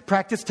practice.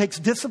 Practice takes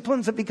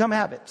disciplines that become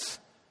habits.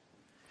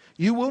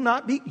 You will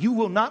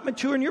not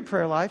mature in your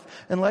prayer life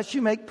unless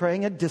you make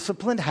praying a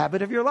disciplined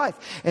habit of your life.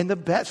 And the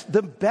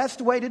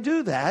best way to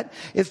do that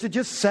is to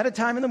just set a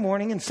time in the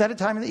morning and set a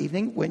time in the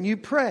evening when you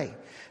pray.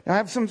 Now, I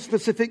have some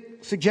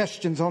specific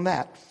suggestions on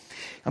that.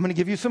 I'm going to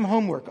give you some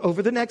homework.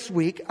 Over the next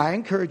week, I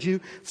encourage you,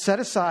 set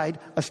aside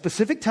a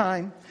specific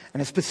time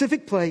and a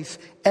specific place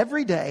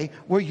every day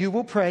where you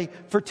will pray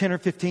for 10 or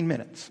 15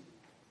 minutes.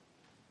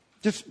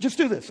 Just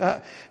do this.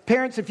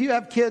 Parents, if you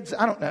have kids,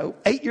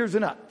 8 years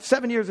and up,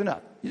 7 years and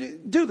up,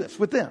 do this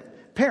with them.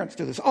 Parents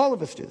do this. All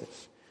of us do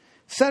this.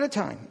 Set a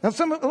time. Now,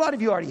 a lot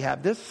of you already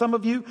have this. Some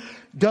of you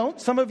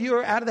don't. Some of you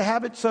are out of the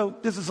habit, so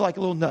this is like a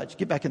little nudge.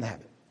 Get back in the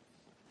habit.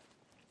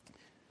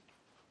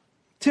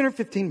 10 or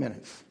 15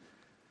 minutes.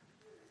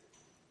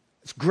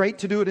 It's great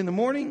to do it in the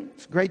morning.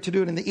 It's great to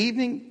do it in the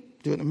evening.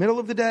 Do it in the middle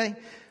of the day.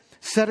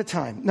 Set a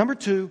time. Number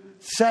 2,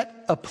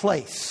 set a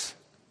place.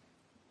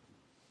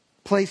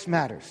 Place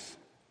matters.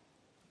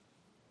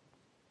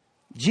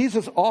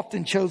 Jesus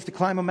often chose to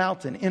climb a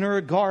mountain, enter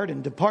a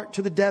garden, depart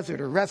to the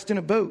desert, or rest in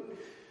a boat.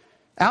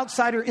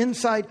 Outside or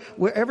inside,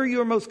 wherever you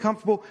are most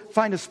comfortable,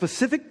 find a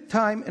specific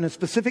time and a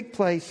specific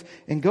place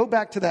and go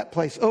back to that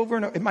place over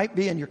and over. It might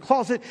be in your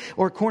closet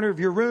or a corner of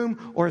your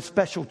room or a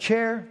special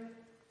chair.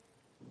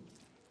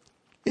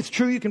 It's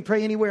true you can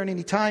pray anywhere and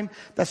anytime.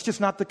 That's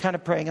just not the kind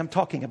of praying I'm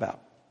talking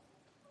about.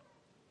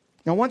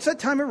 Now, once that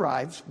time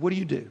arrives, what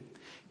do?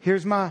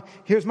 Here's my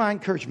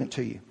encouragement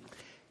to you.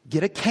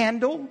 Get a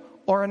candle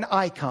or an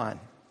icon?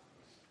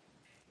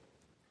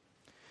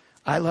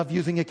 I love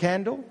using a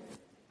candle.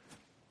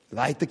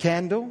 Light the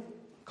candle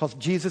because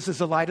Jesus is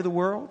the light of the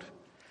world.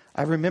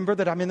 I remember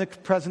that I'm in the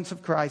presence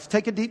of Christ.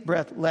 Take a deep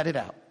breath, let it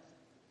out.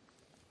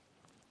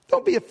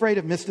 Don't be afraid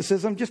of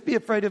mysticism. Just be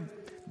afraid of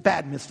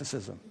bad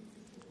mysticism.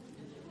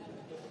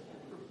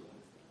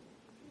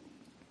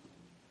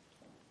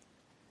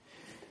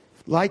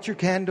 Light your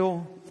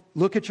candle.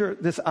 Look at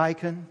this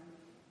icon.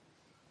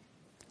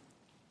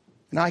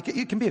 An icon,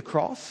 it can be a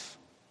cross.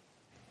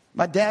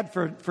 My dad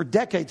for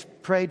decades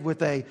prayed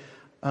with a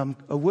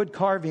wood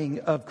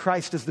carving of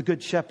Christ as the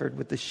Good Shepherd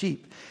with the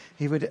sheep.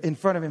 He would, in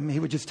front of him, he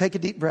would just take a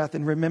deep breath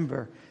and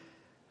remember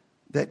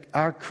that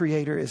our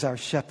Creator is our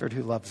shepherd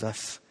who loves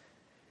us.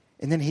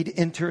 And then he'd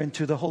enter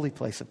into the holy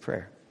place of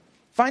prayer.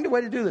 Find a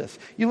way to do this.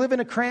 You live in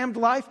a crammed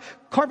life,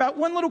 carve out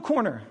one little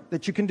corner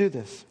that you can do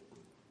this.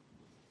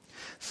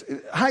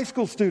 High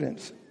school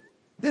students,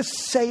 this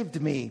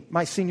saved me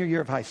my senior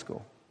year of high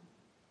school.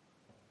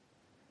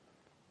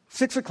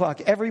 6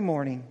 o'clock every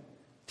morning,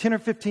 10 or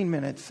 15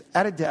 minutes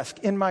at a desk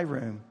in my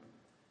room,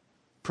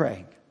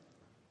 praying.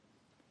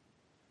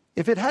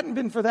 If it hadn't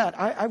been for that,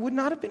 I would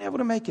not have been able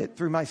to make it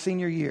through my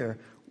senior year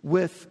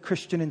with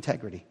Christian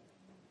integrity.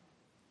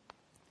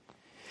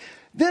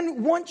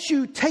 Then once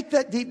you take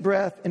that deep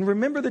breath and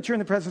remember that you're in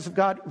the presence of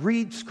God,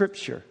 read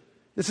Scripture.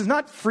 This is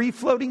not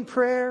free-floating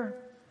prayer.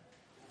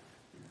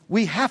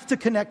 We have to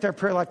connect our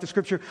prayer life to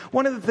Scripture.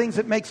 One of the things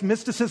that makes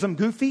mysticism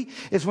goofy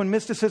is when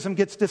mysticism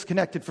gets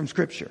disconnected from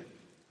Scripture.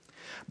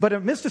 But a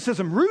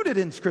mysticism rooted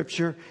in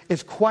Scripture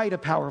is quite a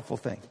powerful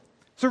thing.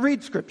 So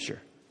read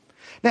Scripture.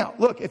 Now,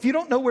 look, if you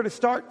don't know where to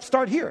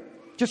start here.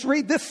 Just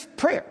read this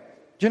prayer,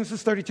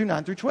 Genesis 32,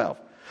 9 through 12.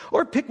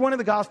 Or pick one of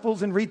the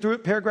Gospels and read through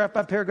it paragraph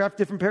by paragraph,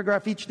 different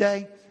paragraph each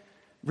day.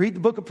 Read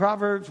the book of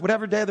Proverbs,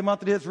 whatever day of the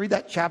month it is. Read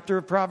that chapter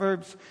of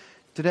Proverbs.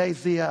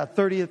 Today's the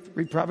 30th.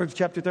 Read Proverbs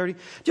chapter 30.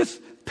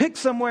 Just pick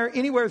somewhere.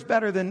 Anywhere is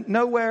better than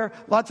nowhere.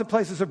 Lots of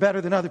places are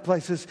better than other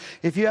places.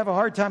 If you have a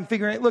hard time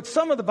figuring it, look,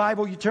 some of the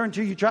Bible you turn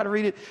to, you try to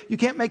read it. You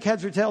can't make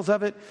heads or tails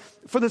of it.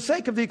 For the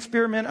sake of the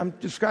experiment I'm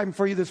describing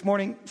for you this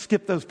morning,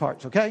 skip those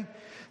parts, okay?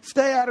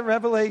 Stay out of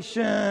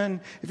Revelation.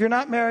 If you're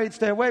not married,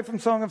 stay away from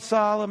Song of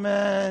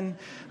Solomon.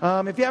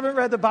 If you haven't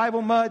read the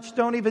Bible much,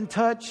 don't even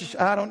touch,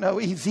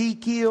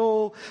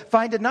 Ezekiel.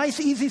 Find a nice,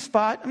 easy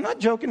spot. I'm not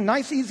joking.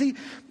 Nice, easy.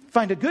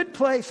 Find a good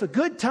place, a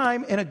good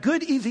time, and a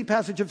good, easy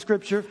passage of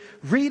Scripture.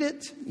 Read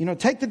it.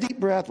 Take the deep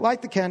breath,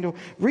 light the candle,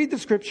 read the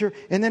Scripture,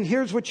 and then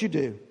here's what you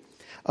do.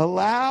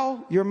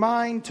 Allow your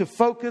mind to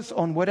focus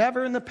on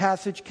whatever in the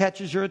passage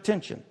catches your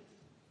attention.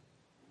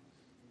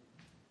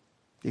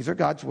 These are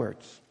God's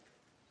words.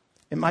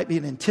 It might be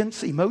an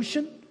intense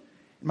emotion.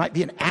 It might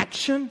be an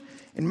action.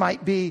 It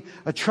might be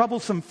a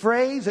troublesome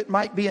phrase. It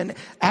might be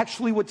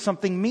actually what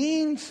something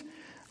means.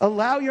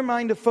 Allow your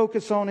mind to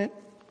focus on it.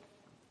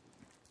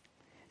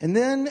 And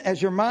then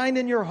as your mind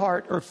and your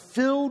heart are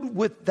filled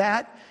with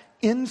that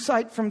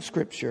insight from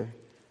Scripture,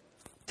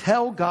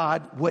 tell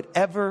God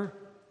whatever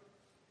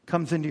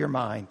comes into your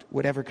mind,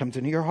 whatever comes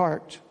into your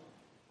heart.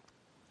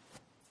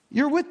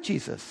 You're with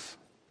Jesus.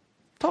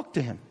 Talk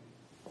to Him.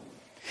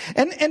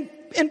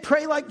 And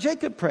pray like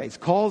Jacob prays.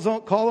 Call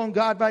on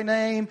God by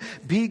name.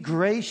 Be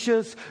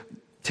gracious.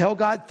 Tell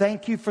God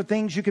thank you for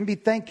things you can be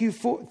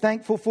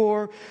thankful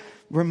for.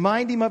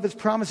 Remind Him of His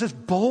promises.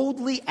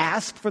 Boldly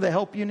ask for the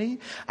help you need.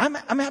 I'm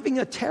having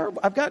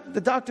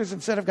the doctors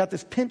have said I've got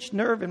this pinched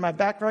nerve in my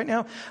back right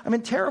now. I'm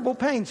in terrible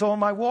pain. So on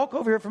my walk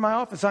over here from my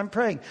office, I'm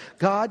praying,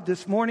 God,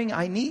 this morning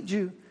I need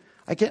you.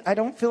 I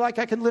don't feel like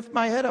I can lift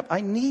my head up.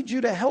 I need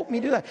you to help me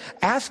do that.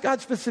 Ask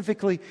God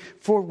specifically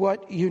for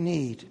what you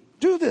need.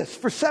 Do this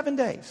for 7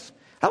 days.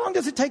 How long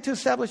does it take to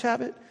establish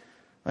habit?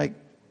 Like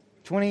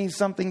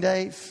 20-something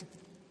days?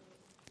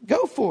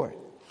 Go for it.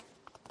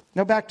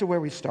 Now back to where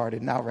we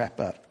started, and I'll wrap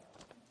up.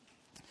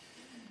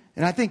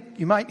 And I think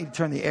you might need to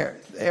turn the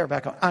air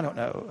back on. I don't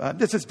know.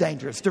 This is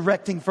dangerous.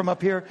 Directing from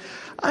up here.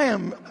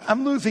 I'm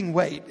losing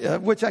weight,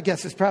 which I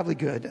guess is probably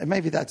good.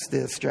 Maybe that's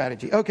the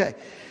strategy. Okay,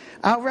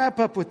 I'll wrap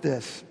up with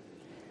this.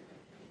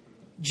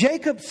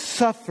 Jacob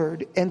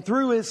suffered, and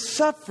through his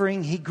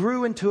suffering, he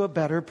grew into a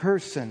better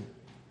person.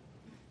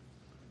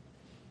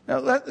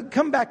 Now,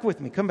 come back with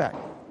me. Come back.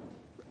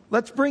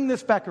 Let's bring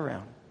this back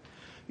around.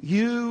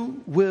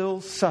 You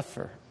will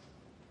suffer.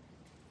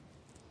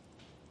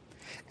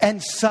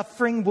 And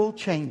suffering will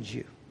change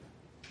you.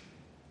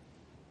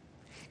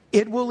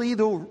 It will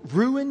either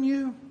ruin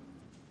you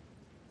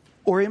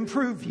or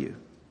improve you.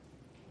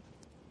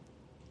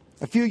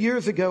 A few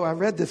years ago, I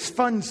read this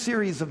fun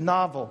series of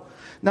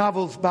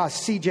novels by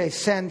C.J.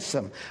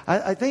 Sansom.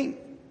 I think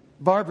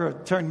Barbara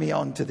turned me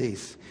on to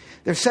these.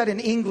 They're set in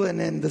England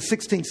in the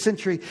 16th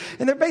century,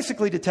 and they're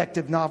basically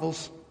detective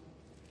novels.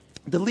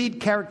 The lead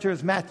character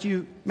is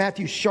Matthew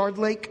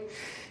Shardlake.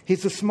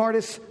 He's the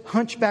smartest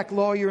hunchback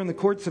lawyer in the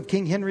courts of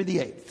King Henry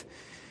VIII.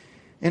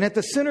 And at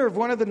the center of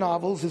one of the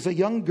novels is a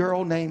young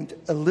girl named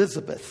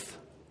Elizabeth.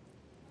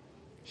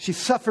 She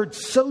suffered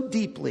so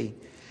deeply,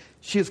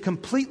 she has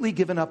completely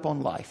given up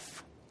on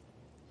life.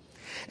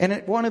 And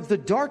at one of the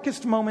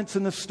darkest moments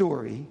in the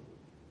story,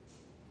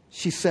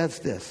 she says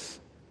this.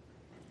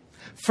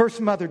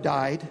 First, mother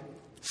died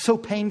so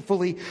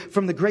painfully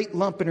from the great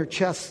lump in her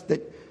chest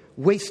that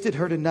wasted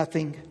her to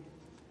nothing.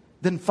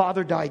 Then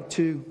father died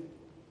too.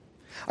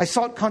 I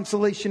sought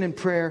consolation in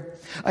prayer.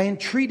 I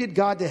entreated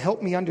God to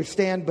help me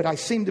understand, but I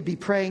seemed to be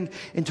praying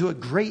into a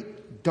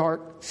great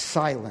dark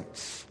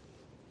silence.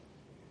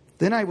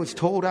 Then I was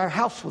told our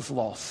house was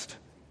lost.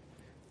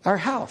 Our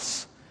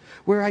house,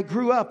 where I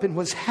grew up and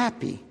was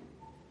happy.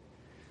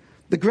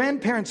 The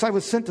grandparents I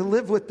was sent to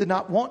live with did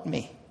not want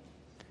me,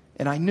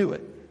 and I knew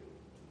it.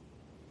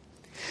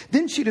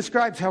 Then she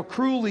describes how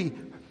cruelly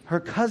her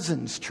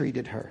cousins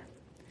treated her.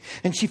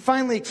 And she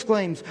finally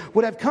exclaims,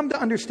 what I've come to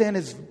understand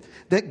is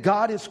that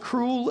God is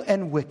cruel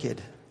and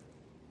wicked.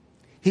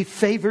 He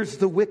favors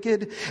the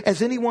wicked,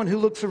 as anyone who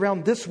looks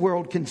around this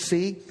world can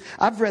see.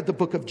 I've read the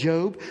book of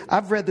Job.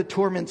 I've read the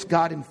torments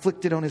God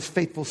inflicted on his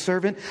faithful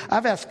servant.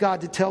 I've asked God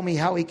to tell me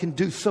how he can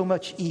do so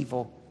much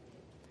evil.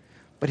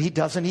 But he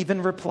doesn't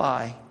even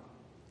reply.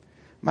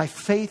 My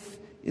faith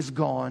is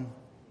gone.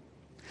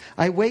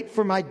 I wait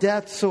for my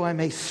death so I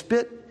may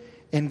spit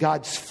in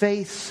God's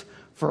face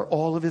for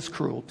all of his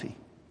cruelty.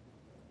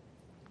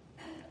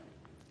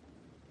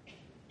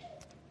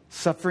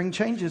 Suffering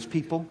changes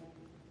people.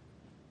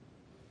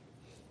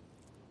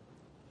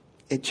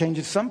 It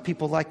changes some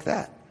people like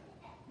that.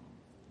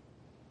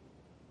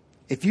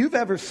 If you've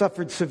ever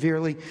suffered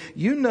severely,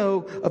 you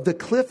know of the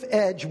cliff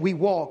edge we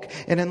walk.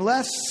 And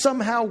unless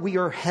somehow we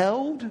are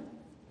held,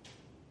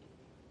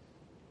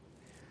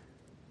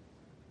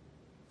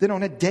 then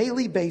on a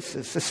daily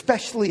basis,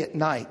 especially at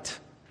night,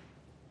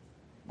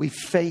 we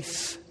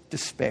face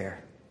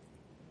despair.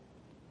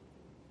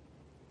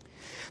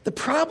 The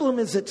problem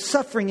is that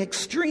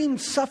extreme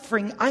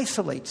suffering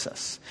isolates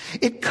us.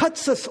 It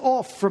cuts us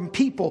off from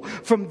people,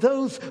 from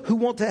those who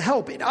want to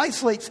help. It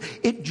isolates,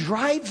 it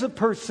drives a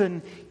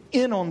person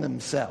in on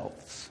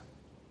themselves.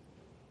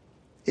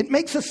 It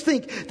makes us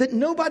think that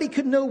nobody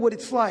could know what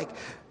it's like.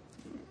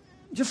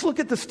 Just look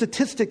at the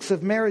statistics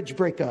of marriage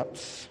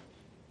breakups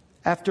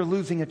after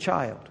losing a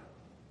child.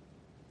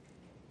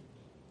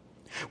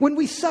 When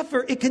we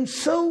suffer, it can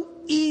so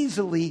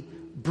easily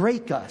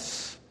break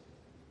us.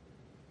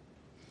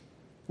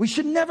 We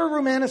should never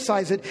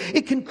romanticize it.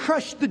 It can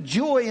crush the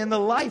joy and the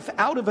life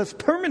out of us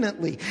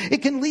permanently.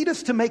 It can lead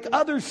us to make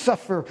others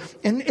suffer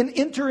and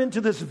enter into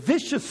this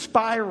vicious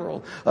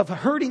spiral of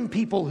hurting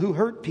people who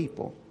hurt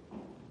people.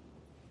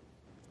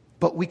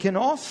 But we can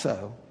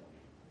also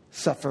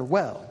suffer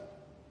well.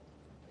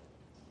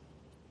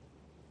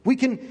 We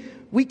can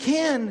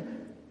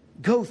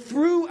go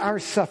through our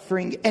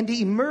suffering and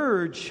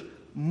emerge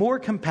more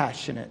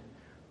compassionate,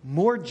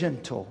 more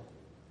gentle,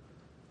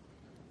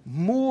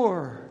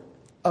 more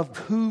of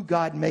who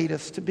God made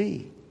us to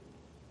be.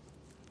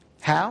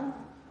 How?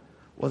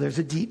 Well, there's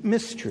a deep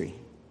mystery.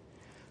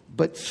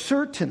 But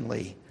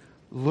certainly,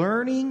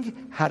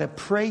 learning how to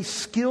pray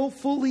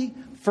skillfully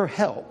for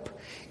help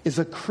is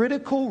a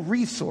critical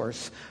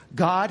resource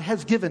God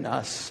has given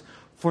us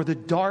for the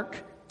dark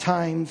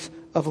times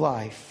of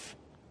life.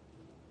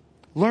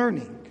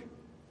 Learning.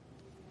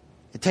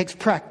 It takes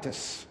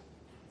practice.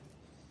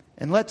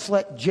 And let's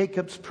let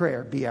Jacob's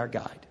prayer be our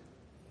guide.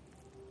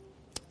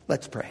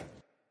 Let's pray.